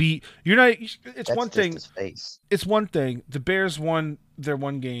gonna get beat. You're not. It's one thing. His face. It's one thing. The Bears won their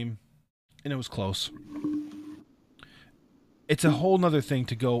one game, and it was close. It's a whole nother thing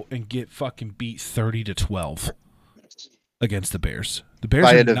to go and get fucking beat 30-12 against the Bears. The Bears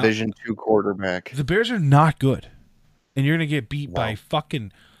by are a Division 2 quarterback. The Bears are not good, and you're gonna get beat by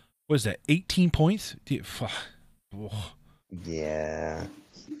fucking. What is that? 18 points? Yeah.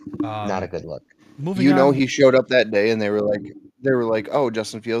 Not a good look. Moving on. He showed up that day, and they were like, "Oh,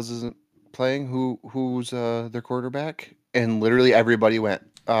 Justin Fields isn't playing. Who's their quarterback?" And literally everybody went,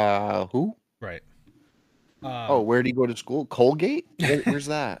 "Who?" Right. Where'd he go to school? Colgate? Where's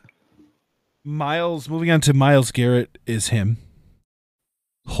that? Moving on to Myles Garrett is him.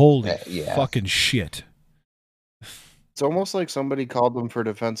 Holy fucking shit. It's almost like somebody called them for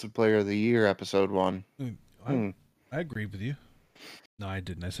Defensive Player of the Year, episode 1. I agree with you. No, I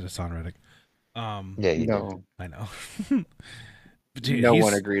didn't. I said Hassan Reddick. Yeah, you know. I know. Dude, no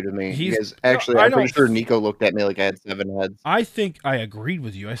one agreed with me. I'm pretty sure Nico looked at me like I had 7 heads. I think I agreed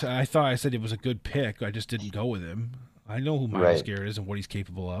with you. I thought I said it was a good pick. I just didn't go with him. I know who Myles Garrett is and what he's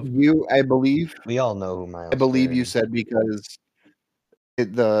capable of. I believe. We all know who Myles. I believe you said because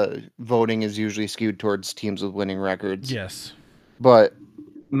the voting is usually skewed towards teams with winning records. Yes. But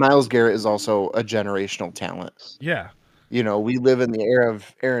Myles Garrett is also a generational talent. Yeah. We live in the era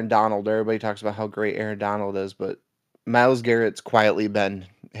of Aaron Donald. Everybody talks about how great Aaron Donald is, but Myles Garrett's quietly been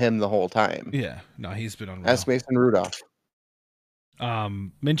him the whole time. Yeah. No, he's been unreal. That's Mason Rudolph.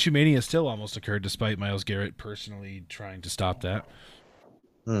 Minshew Mania still almost occurred despite Myles Garrett personally trying to stop that.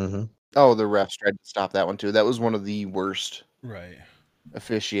 Mm-hmm. Oh, the refs tried to stop that one too. That was one of the worst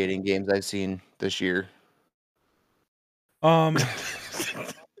officiating games I've seen this year.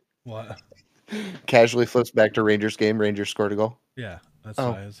 What? Casually flips back to Rangers game. Rangers scored a goal. Yeah, that's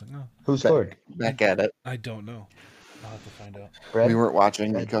why I was like, no. Who scored? Back at it. I don't know. I'll have to find out. Fred? We weren't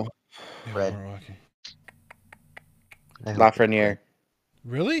watching, Nico. Fred. Lafreniere.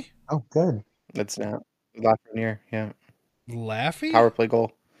 Really? Oh, good. It's not. Lafreniere, yeah. Laffy? Power play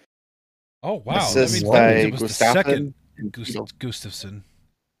goal. Oh, wow. Assist that means by it was the second Gustafson.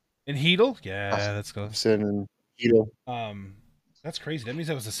 And Heedle? Yeah, that's close. Gustafson and Heedle. That's crazy. That means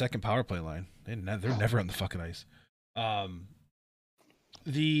that was the second power play line. They're never on the fucking ice.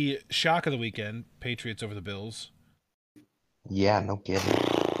 The shock of the weekend, Patriots over the Bills. Yeah, no kidding.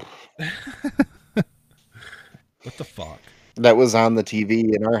 What the fuck? That was on the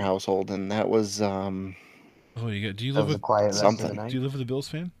TV in our household, and that was Oh, do you live with quiet something? Do you live with a Bills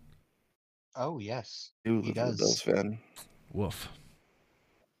fan? Oh yes, he does. Bills fan. Woof.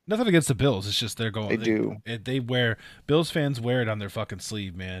 Nothing against the Bills. It's just they're going. They wear Bills fans wear it on their fucking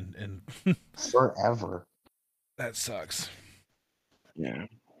sleeve, man, and forever. That sucks. Yeah,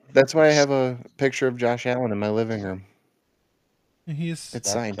 that's why I have a picture of Josh Allen in my living room. It's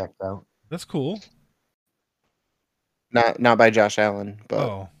signed. Out. That's cool. Not by Josh Allen,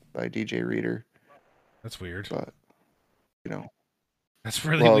 but by DJ Reader. That's weird. But that's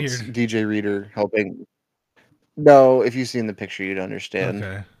really weird. It's DJ Reader helping. No, if you've seen the picture, you'd understand.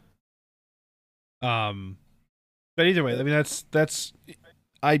 Okay. But either way, I mean that's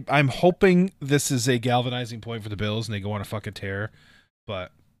I'm hoping this is a galvanizing point for the Bills and they go on a fucking tear,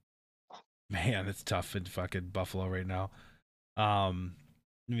 but man, it's tough in fucking Buffalo right now. I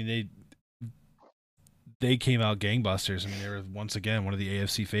mean they came out gangbusters. I mean they were once again one of the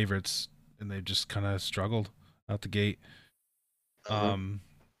AFC favorites, and they've just kind of struggled out the gate.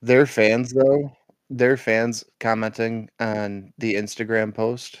 Their fans though, their fans commenting on the Instagram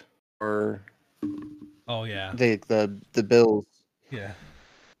post or oh yeah, the Bills. yeah.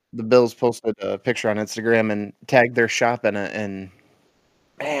 The Bills posted a picture on Instagram and tagged their shop in it, and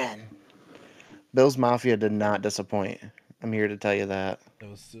man, Bills Mafia did not disappoint. I'm here to tell you that. It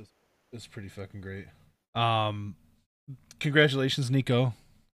was pretty fucking great. Congratulations, Nico.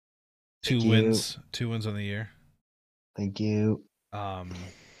 Two wins on the year. Thank you. Yeah.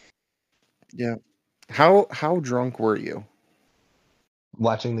 How drunk were you?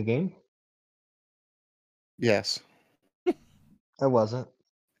 Watching the game? Yes. I wasn't.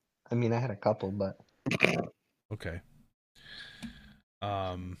 I mean, I had a couple, but Okay.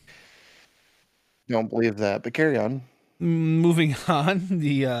 Don't believe that, but carry on. Moving on,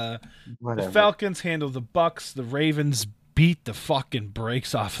 the Falcons handled the Bucks. The Ravens beat the fucking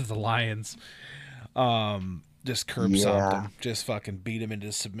brakes off of the Lions. Just curb stomped them. Just fucking beat them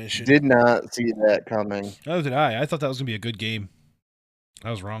into submission. Did not see that coming. Oh, did I? I thought that was gonna be a good game. I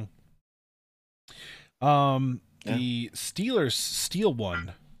was wrong. The Steelers steal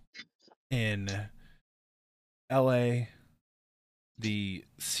one in LA. The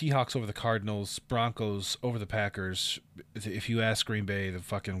Seahawks over the Cardinals, Broncos over the Packers. If you ask Green Bay, the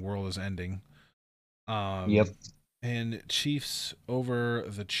fucking world is ending. Yep. And Chiefs over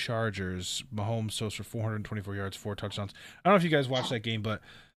the Chargers. Mahomes throws for 424 yards, 4 touchdowns. I don't know if you guys watched that game, but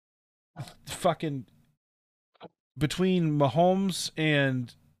fucking between Mahomes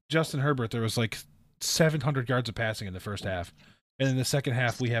and Justin Herbert, there was like 700 yards of passing in the first half. And in the second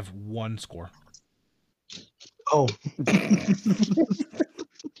half, we have one score. Oh.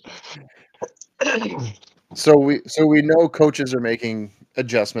 So we know coaches are making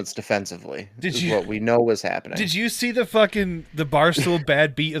adjustments defensively. What we know was happening. Did you see the Barstool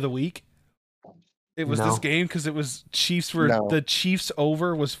bad beat of the week? It was this game because it was Chiefs were the Chiefs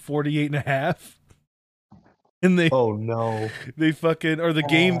over was 48.5. And they they fucking or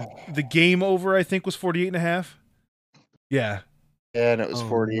the game over I think was 48.5. Yeah. Yeah, and it was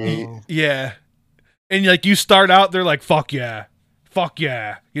 48. No. Yeah. And like you start out, they're like, fuck yeah.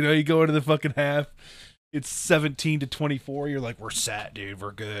 You know, you go into the fucking half, it's 17-24. You're like, we're set, dude.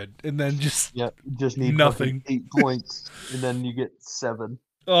 We're good. And then just need nothing. 8 points, and then you get 7.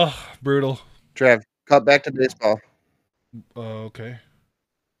 Oh, brutal. Trav, cut back to baseball. Okay.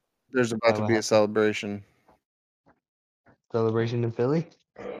 There's about to be a celebration. Celebration in Philly?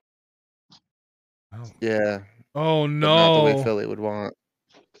 Oh. Yeah. Oh no. But not the way Philly would want.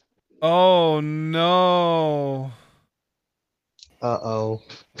 Oh no. Uh-oh.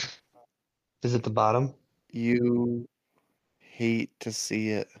 Is it the bottom? You hate to see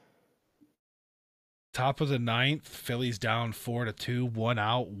it. Top of the 9th, Philly's down 4-2, 1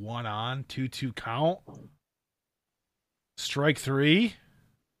 out, 1 on, 2-2 count. Strike 3.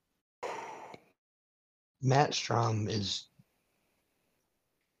 Matt Strom is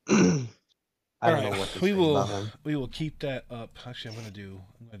I don't know what to say about him. We will keep that up. Actually, I'm gonna do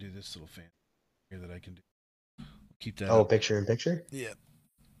this little fan here that I can do. Keep that. Oh, picture in picture? Yeah.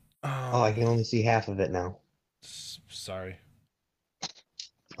 I can only see half of it now. Sorry.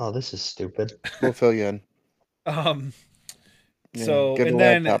 Oh, this is stupid. We'll fill you in. So get and a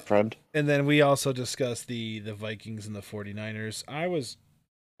then laptop, friend. And then we also discussed the Vikings and the 49ers. I was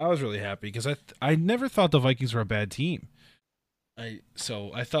really happy because I never thought the Vikings were a bad team. I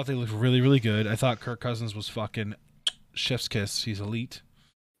thought they looked really, really good. I thought Kirk Cousins was fucking chef's kiss. He's elite.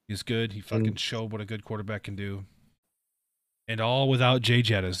 He's good. He fucking showed what a good quarterback can do. And all without Jay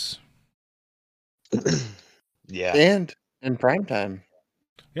Jettas. Yeah. And in prime time.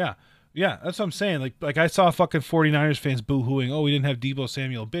 Yeah. Yeah, that's what I'm saying. Like I saw fucking 49ers fans boo-hooing, oh, we didn't have Deebo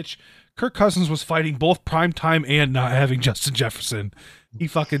Samuel. Bitch, Kirk Cousins was fighting both prime time and not having Justin Jefferson. He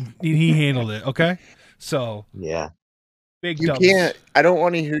handled it, okay? So, yeah. Big you dubs. Can't. I don't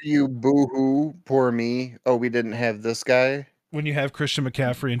want to hear you boo-hoo, poor me. Oh, we didn't have this guy. When you have Christian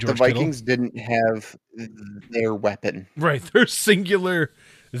McCaffrey and George the Vikings didn't have their weapon. Right, their singular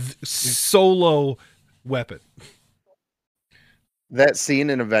solo weapon. That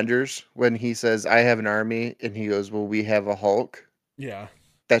scene in Avengers when he says, I have an army, and he goes, well, we have a Hulk. Yeah.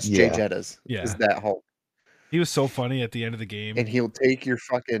 That's Jay Jettas. Yeah. Is that Hulk. He was so funny at the end of the game. And he'll take your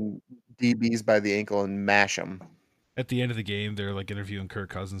fucking DBs by the ankle and mash them. At the end of the game, they're like interviewing Kirk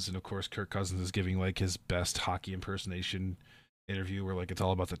Cousins, and of course, Kirk Cousins is giving like his best hockey impersonation interview, where like it's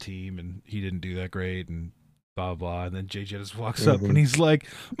all about the team, and he didn't do that great, and blah blah. And then JJ just walks up and he's like,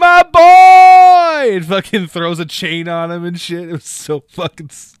 "My boy!" and fucking throws a chain on him and shit. It was so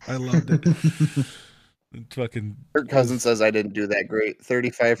fucking. I loved it. Fucking Kirk Cousins says I didn't do that great.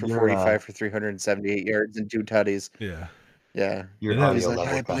 35 for 45 for 378 yards and 2 tutties. Yeah. Yeah. Your Yeah, audio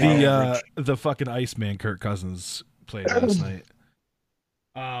like, level. the fucking Iceman Kirk Cousins played last night.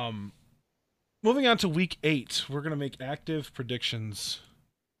 Moving on to week 8, we're gonna make active predictions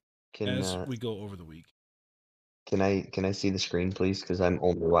as we go over the week. Can I see the screen, please? Because I'm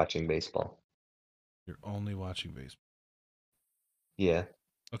only watching baseball. You're only watching baseball. Yeah.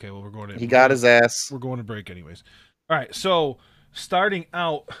 Okay, well we're going to. He got his ass. We're going to break anyways. All right, so starting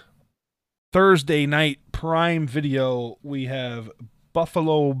out Thursday night Prime Video, we have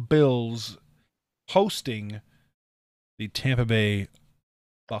Buffalo Bills hosting the Tampa Bay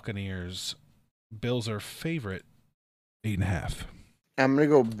Buccaneers. Bills are favorite 8.5. I'm gonna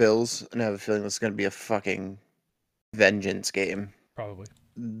go Bills, and I have a feeling this is gonna be a fucking vengeance game. Probably.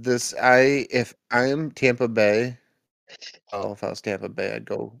 If I'm Tampa Bay, well, if I was Tampa Bay, I'd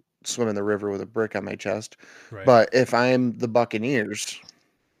go swim in the river with a brick on my chest. Right. But if I'm the Buccaneers,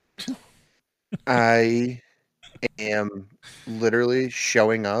 I am literally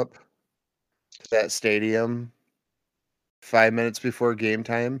showing up to that stadium 5 minutes before game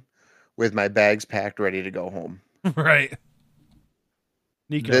time with my bags packed, ready to go home. Right.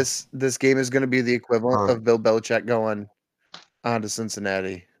 Nico. This game is going to be the equivalent of Bill Belichick going on to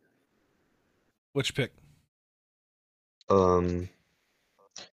Cincinnati. Which pick?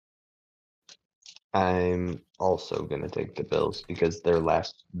 I'm also gonna take the Bills because their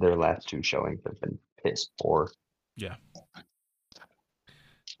last 2 showings have been piss poor. Yeah.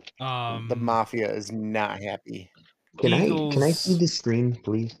 The Mafia is not happy. Can I see the screen,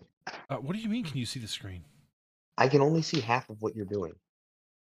 please? What do you mean? Can you see the screen? I can only see half of what you're doing.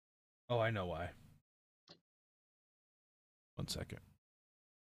 Oh, I know why. 1 second.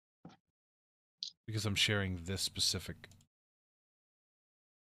 Because I'm sharing this specific.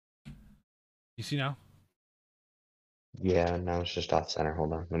 You see now? Yeah, now it's just off center.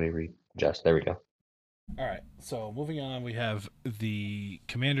 Hold on, let me readjust. There we go. All right. So moving on, we have the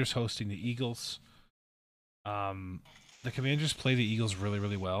Commanders hosting the Eagles. The Commanders play the Eagles really,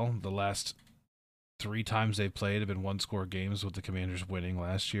 really well. The last 3 times they've played have been 1-score games, with the Commanders winning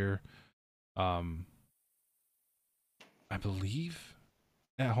last year. I believe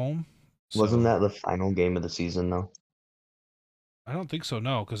at home. Wasn't that the final game of the season though? I don't think so.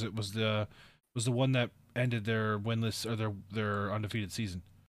 No, because it was the one that ended their winless or their undefeated season.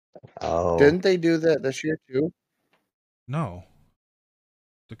 Oh, Didn't they do that this year too? No.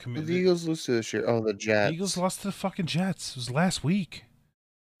 The Eagles lose to this year. Oh, the Jets. The Eagles lost to the fucking Jets. It was last week.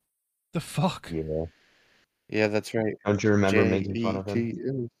 The fuck? Yeah. Yeah, that's right. Don't you remember making fun of him?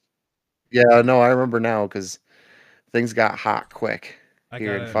 J-E-T. Yeah, no, I remember now because things got hot quick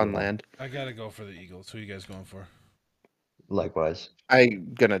here in Funland. I gotta go for the Eagles. Who are you guys going for? Likewise.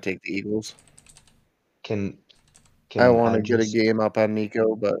 I'm gonna take the Eagles. Can I want to get a game up on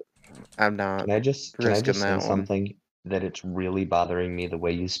Nico, but I'm not. Can I just say something that it's really bothering me the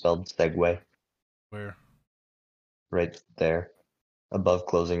way you spelled segue? Where? Right there, above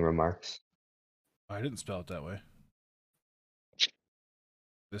closing remarks. I didn't spell it that way.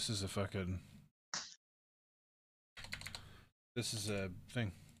 This is a fucking. This is a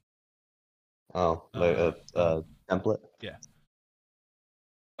thing. Oh, template? Yeah.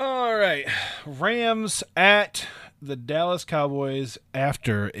 All right. Rams at the Dallas Cowboys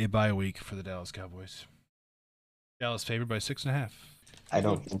after a bye week for the Dallas Cowboys. Dallas favored by 6.5. I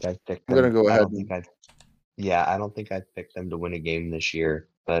don't think I've picked them. I'm going to go ahead. I don't think I've picked them to win a game this year,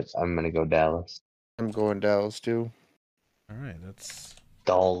 but I'm going to go Dallas. I'm going Dallas too. All right. That's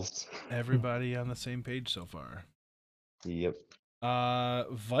Dolls. everybody on the same page so far. Yep.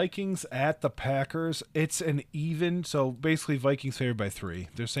 Vikings at the Packers. It's an even, so basically Vikings favored by 3.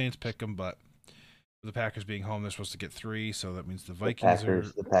 They're saying it's pick 'em, but with the Packers being home, they're supposed to get 3, so that means the Vikings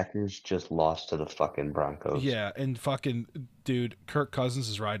The Packers just lost to the fucking Broncos. Yeah, and fucking dude, Kirk Cousins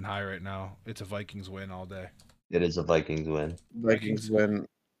is riding high right now. It's a Vikings win all day. It is a Vikings win. Vikings win.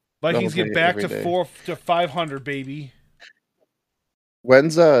 Vikings get back to 500, baby.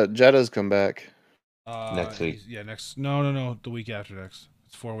 When's Jetta's come back? Next week. Next. No. The week after next.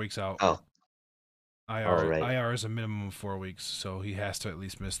 It's 4 weeks out. Oh. IR is a minimum of 4 weeks, so he has to at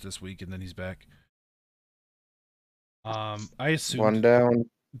least miss this week, and then he's back. I assume. One down.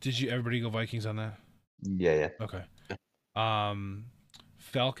 Did you everybody go Vikings on that? Yeah. Okay.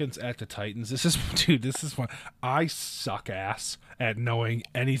 Falcons at the Titans. This is fun. I suck ass at knowing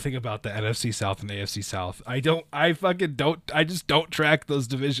anything about the NFC South and AFC South. I just don't track those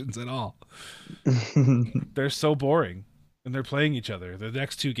divisions at all. They're so boring. And they're playing each other. The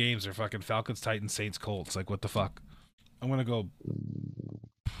next two games are fucking Falcons, Titans, Saints, Colts. Like, what the fuck? I'm gonna go.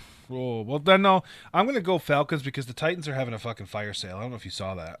 Oh, well then no. I'm gonna go Falcons because the Titans are having a fucking fire sale. I don't know if you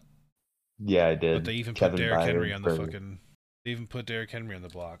saw that. Yeah, I did. But they even Kevin put Derrick Byard Henry on the for- fucking. They even put Derrick Henry on the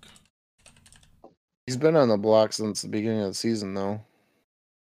block. He's been on the block since the beginning of the season, though.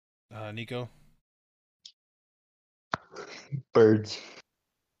 Nico, Birds.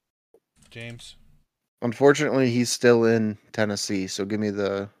 James. Unfortunately, he's still in Tennessee, so give me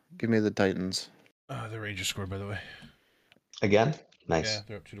the Titans. The Rangers scored, by the way. Again? Nice. Yeah,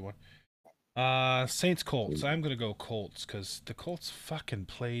 they're up 2-1. Saints Colts. I'm gonna go Colts because the Colts fucking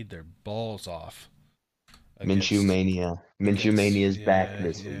played their balls off. Minshew Mania. Minshew Mania is back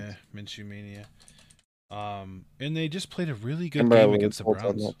this week. Yeah, Minshew Mania. And they just played a really good game against the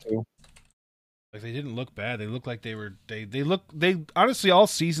Browns. Like they didn't look bad. They looked like they were. They honestly all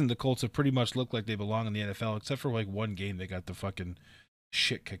season the Colts have pretty much looked like they belong in the NFL, except for like one game they got the fucking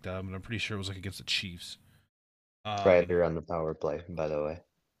shit kicked out of them. And I'm pretty sure it was like against the Chiefs. Right here on the power play, by the way.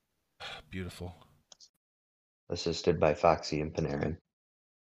 Beautiful. Assisted by Foxy and Panarin.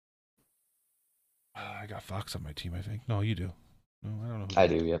 I got Fox on my team, I think. No, you do. No, I don't know. I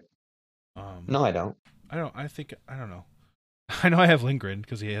do, yep. No, I don't. I don't know. I know I have Lindgren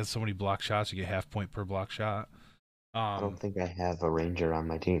because he has so many block shots. You get half point per block shot. I don't think I have a Ranger on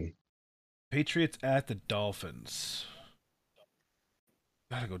my team. Patriots at the Dolphins.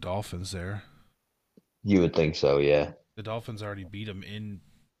 Gotta go Dolphins there. You would think so, yeah. The Dolphins already beat them in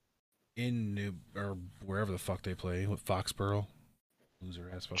New or wherever the fuck they play with Foxborough. Loser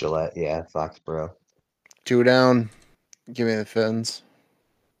ass. Gillette, yeah, Foxborough. 2 down. Give me the Fins.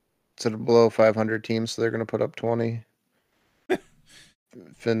 It's at a below 500 team, so they're going to put up 20.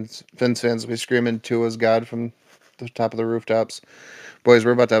 Fins fans will be screaming Tua's God from the top of the rooftops. Boys,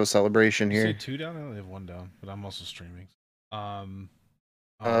 we're about to have a celebration You say here. 2 down? I only have 1 down, but I'm also streaming.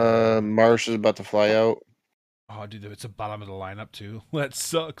 Marsh is about to fly out. Oh, dude, it's the bottom of the lineup too. That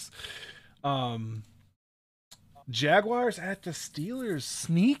sucks. Jaguars at the Steelers.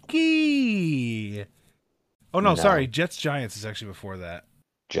 Sneaky. Oh no, sorry. Jets Giants is actually before that.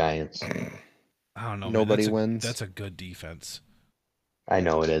 Giants. I don't know. Nobody man. wins. That's a good defense. I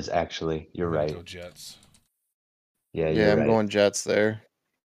know it is, actually. You're right. Go Jets. Yeah, I'm right. going Jets there.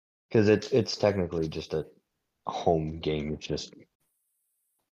 Because it's technically just a home game. It's just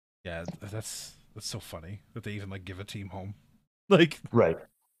Yeah, that's so funny that they even like give a team home. Like right.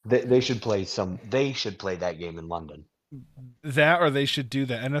 They should play that game in London. That, or they should do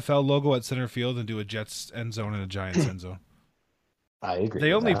the NFL logo at center field and do a Jets end zone and a Giants end zone. I agree.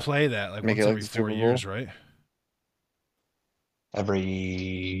 They with only that. play that like Make once it every like the 4 Super years, Bowl? right?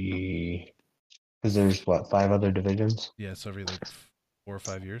 Because there's 5 other divisions? Yeah, so every like 4 or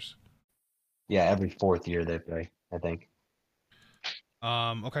 5 years. Yeah, every 4th year they play, I think.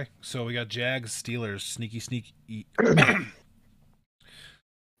 Okay, so we got Jags, Steelers, sneaky.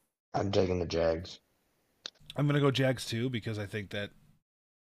 I'm taking the Jags. I'm gonna go Jags too because I think that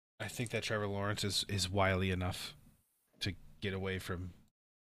Trevor Lawrence is wily enough to get away from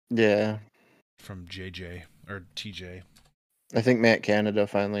JJ or TJ. I think Matt Canada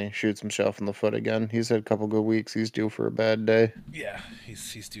finally shoots himself in the foot again. He's had a couple good weeks. He's due for a bad day. Yeah,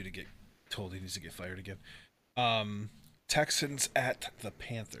 he's due to get told he needs to get fired again. Texans at the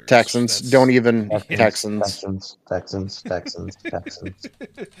Panthers. Texans. Texans. Texans.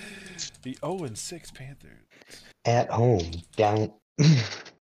 The 0-6 Panthers. At home, down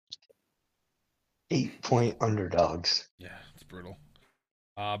 8-point underdogs. Yeah, it's brutal.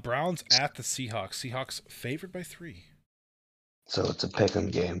 Browns at the Seahawks. Seahawks favored by 3. So it's a pick'em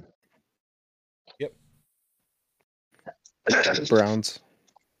game. Yep. Browns.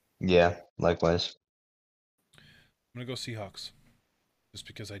 Yeah, likewise. I'm gonna go Seahawks, just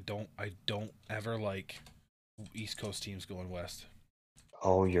because I don't ever like East Coast teams going west.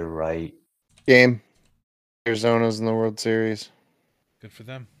 Oh, you're right. Game. Arizona's in the World Series. Good for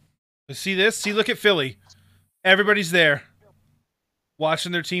them. Let's see this. See, look at Philly. Everybody's there,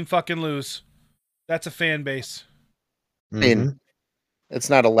 watching their team fucking lose. That's a fan base. I mean, it's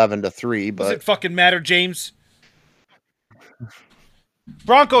not 11-3, but does it fucking matter, James?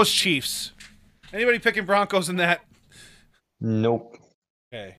 Broncos, Chiefs. Anybody picking Broncos in that? Nope.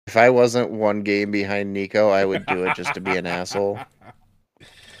 Okay. if I wasn't 1 game behind Nico, I would do it just to be an asshole.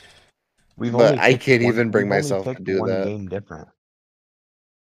 We've But only I picked can't one- even bring we've only myself to picked do one that. game different.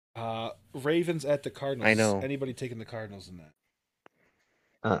 Ravens at the Cardinals. I know. Anybody taking the Cardinals in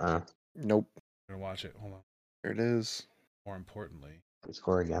that? Nope. I'm gonna watch it. Hold on. There it is. More importantly, They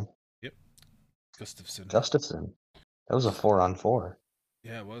score again. Yep. Gustafson. That was a 4-on-4.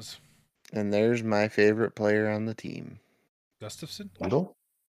 Yeah, it was. And there's my favorite player on the team. Gustafson? Heedle?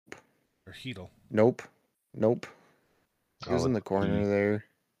 Or Heedle? Nope. He was in the it's corner Key. there.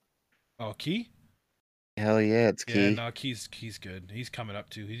 Oh, Key? Hell yeah, it's Key. Yeah, no, Key's good. He's coming up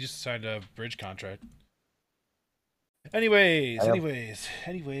too. He just signed a bridge contract. Anyways. I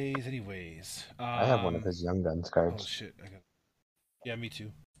have one of his Young Guns cards. Oh shit! Yeah, me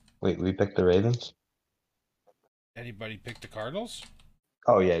too. Wait, we picked the Ravens? Anybody pick the Cardinals?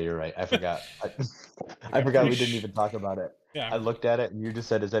 Oh yeah, you're right. I forgot. I forgot we didn't even talk about it. Yeah. I looked at it and you just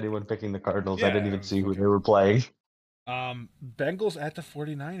said, "Is anyone picking the Cardinals?" Yeah, I didn't even see who they were playing. Bengals at the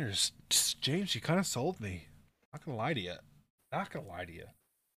 49ers. James, you kind of sold me. Not gonna lie to you.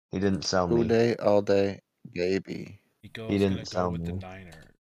 He didn't sell me. All day, all day, baby. He didn't sell me. The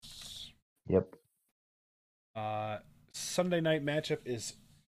Niners. Yep. Sunday night matchup is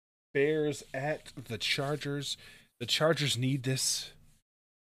Bears at the Chargers. The Chargers need this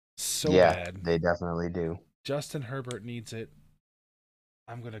so bad. They definitely do. Justin Herbert needs it.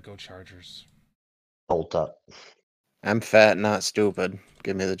 I'm gonna go Chargers. Bolt up. I'm fat, not stupid.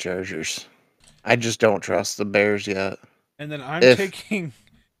 Give me the Chargers. I just don't trust the Bears yet. And then I'm taking.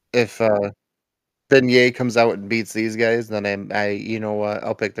 If Beignet comes out and beats these guys, then I you know what?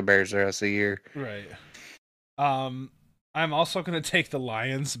 I'll pick the Bears the rest of the year. Right. I'm also gonna take the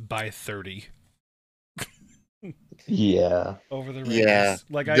Lions by 30. Yeah. Over the Ravens. Yeah.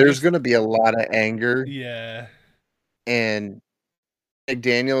 Like there's gonna be a lot of anger. Yeah. And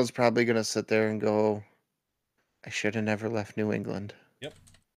McDaniel is probably gonna sit there and go, I should have never left New England. Yep.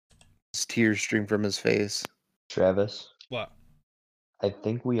 His tears stream from his face. Travis. What? I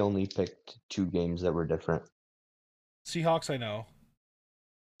think we only picked 2 games that were different. Seahawks, I know.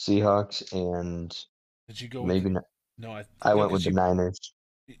 Seahawks and did you go maybe with not? No, I went with the Niners.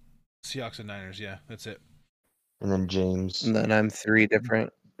 Seahawks and Niners, yeah, that's it. And then James. And then I'm 3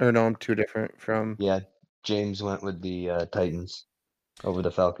 different. Or no, I'm 2 different from. Yeah, James went with the Titans over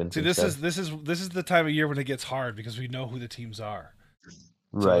the Falcons. See, this is the time of year when it gets hard because we know who the teams are.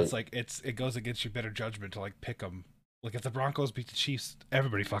 So right. it's like it goes against your better judgment to like pick them. Like if the Broncos beat the Chiefs,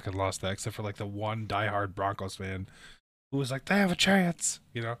 everybody fucking lost that except for like the one diehard Broncos fan who was like, they have a chance,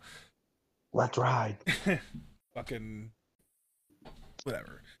 you know. Let's ride. Fucking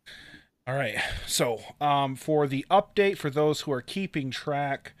whatever. All right. So, for the update for those who are keeping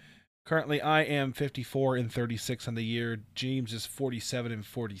track, currently I am 54-36 on the year. James is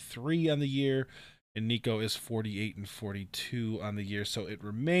 47-43 on the year, and Nico is 48-42 on the year. So it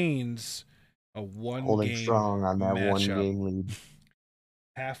remains a one holding game strong on that matchup. 1 game lead.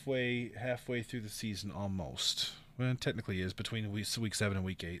 Halfway through the season almost. Well, it technically is between week 7 and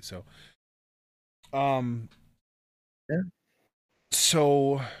week 8. So, Yeah.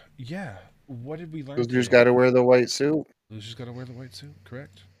 So, yeah. What did we learn? Losers got to wear the white suit. Losers got to wear the white suit,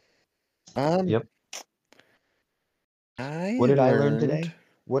 correct? Yep. What did I learn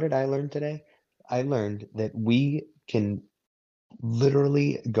today? I learned that we can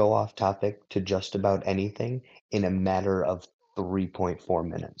literally go off topic to just about anything in a matter of 3.4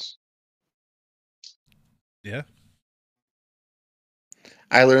 minutes. Yeah.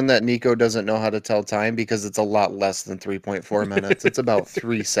 I learned that Nico doesn't know how to tell time because it's a lot less than 3.4 minutes. It's about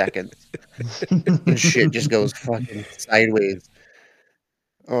 3 seconds. And shit just goes fucking sideways.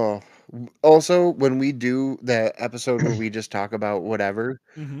 Oh. Also, when we do that episode where we just talk about whatever,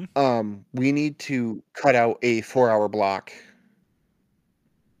 we need to cut out a 4-hour block.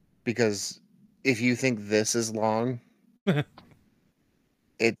 Because if you think this is long,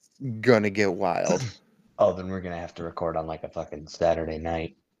 it's gonna get wild. Oh, then we're gonna have to record on like a fucking Saturday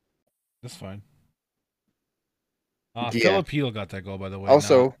night. That's fine. Yeah. Filipino got that goal, by the way.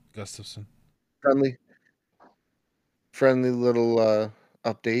 Also, Gustafson. Friendly little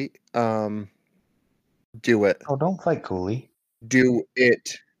update. Do it. Oh, don't fight Cooley. Do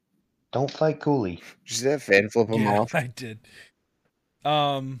it. Don't fight Cooley. Did you see that fan flip him off? I did.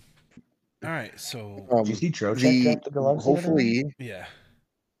 All right, so did you see Trocheck drop the gloves? Hopefully, yeah,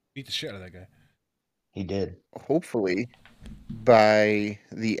 beat the shit out of that guy. He did. Hopefully, by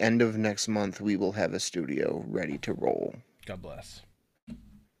the end of next month, we will have a studio ready to roll. God bless.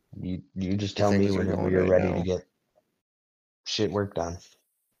 You just tell me whenever you're ready to get shit worked on.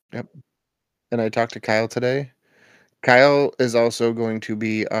 Yep. And I talked to Kyle today. Kyle is also going to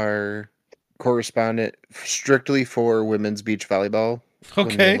be our correspondent strictly for women's beach volleyball.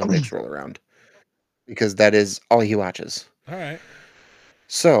 Okay. When the Olympics roll around. Because that is all he watches. All right.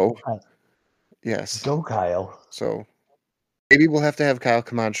 So, yes. Go, Kyle. So, maybe we'll have to have Kyle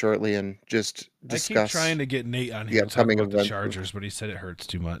come on shortly and just discuss. I keep trying to get Nate on here to talk about the Chargers, but he said it hurts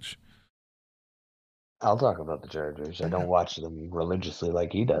too much. I'll talk about the Chargers. I don't watch them religiously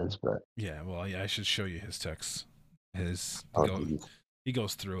like he does, but yeah, well, yeah, I should show you his texts. He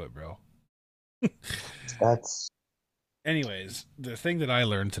goes through it, bro. That's. Anyways, the thing that I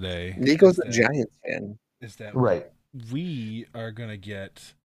learned today. Nico's a Giants fan. Is that right? We are gonna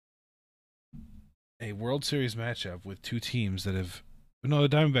get a World Series matchup with two teams that have. No, the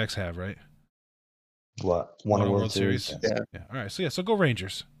Diamondbacks have, right? What? Won a World Series? Yeah. All right. So go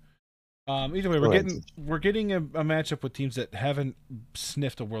Rangers. Either way, we're getting a matchup with teams that haven't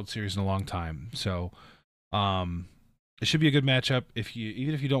sniffed a World Series in a long time. So, it should be a good matchup.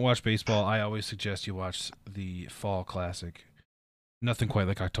 Even if you don't watch baseball, I always suggest you watch the Fall Classic. Nothing quite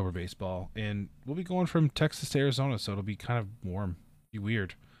like October baseball, and we'll be going from Texas to Arizona, so it'll be kind of warm. Be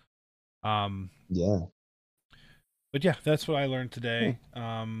weird. Yeah. But yeah, that's what I learned today.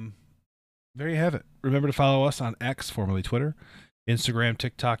 There you have it. Remember to follow us on X, formerly Twitter, Instagram,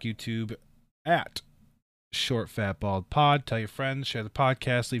 TikTok, YouTube, at Short Fat Bald Pod. Tell your friends, share the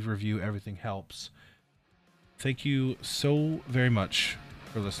podcast, leave a review. Everything helps. Thank you so very much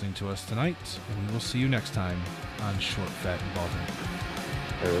for listening to us tonight, and we will see you next time on Short, Fat, and Bald.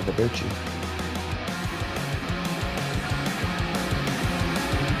 Arrivederci.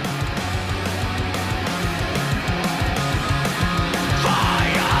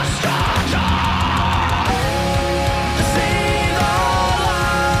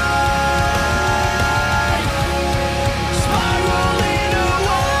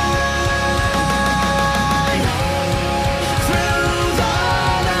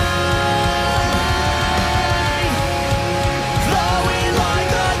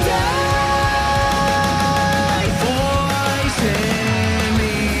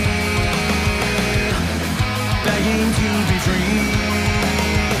 begging to be free.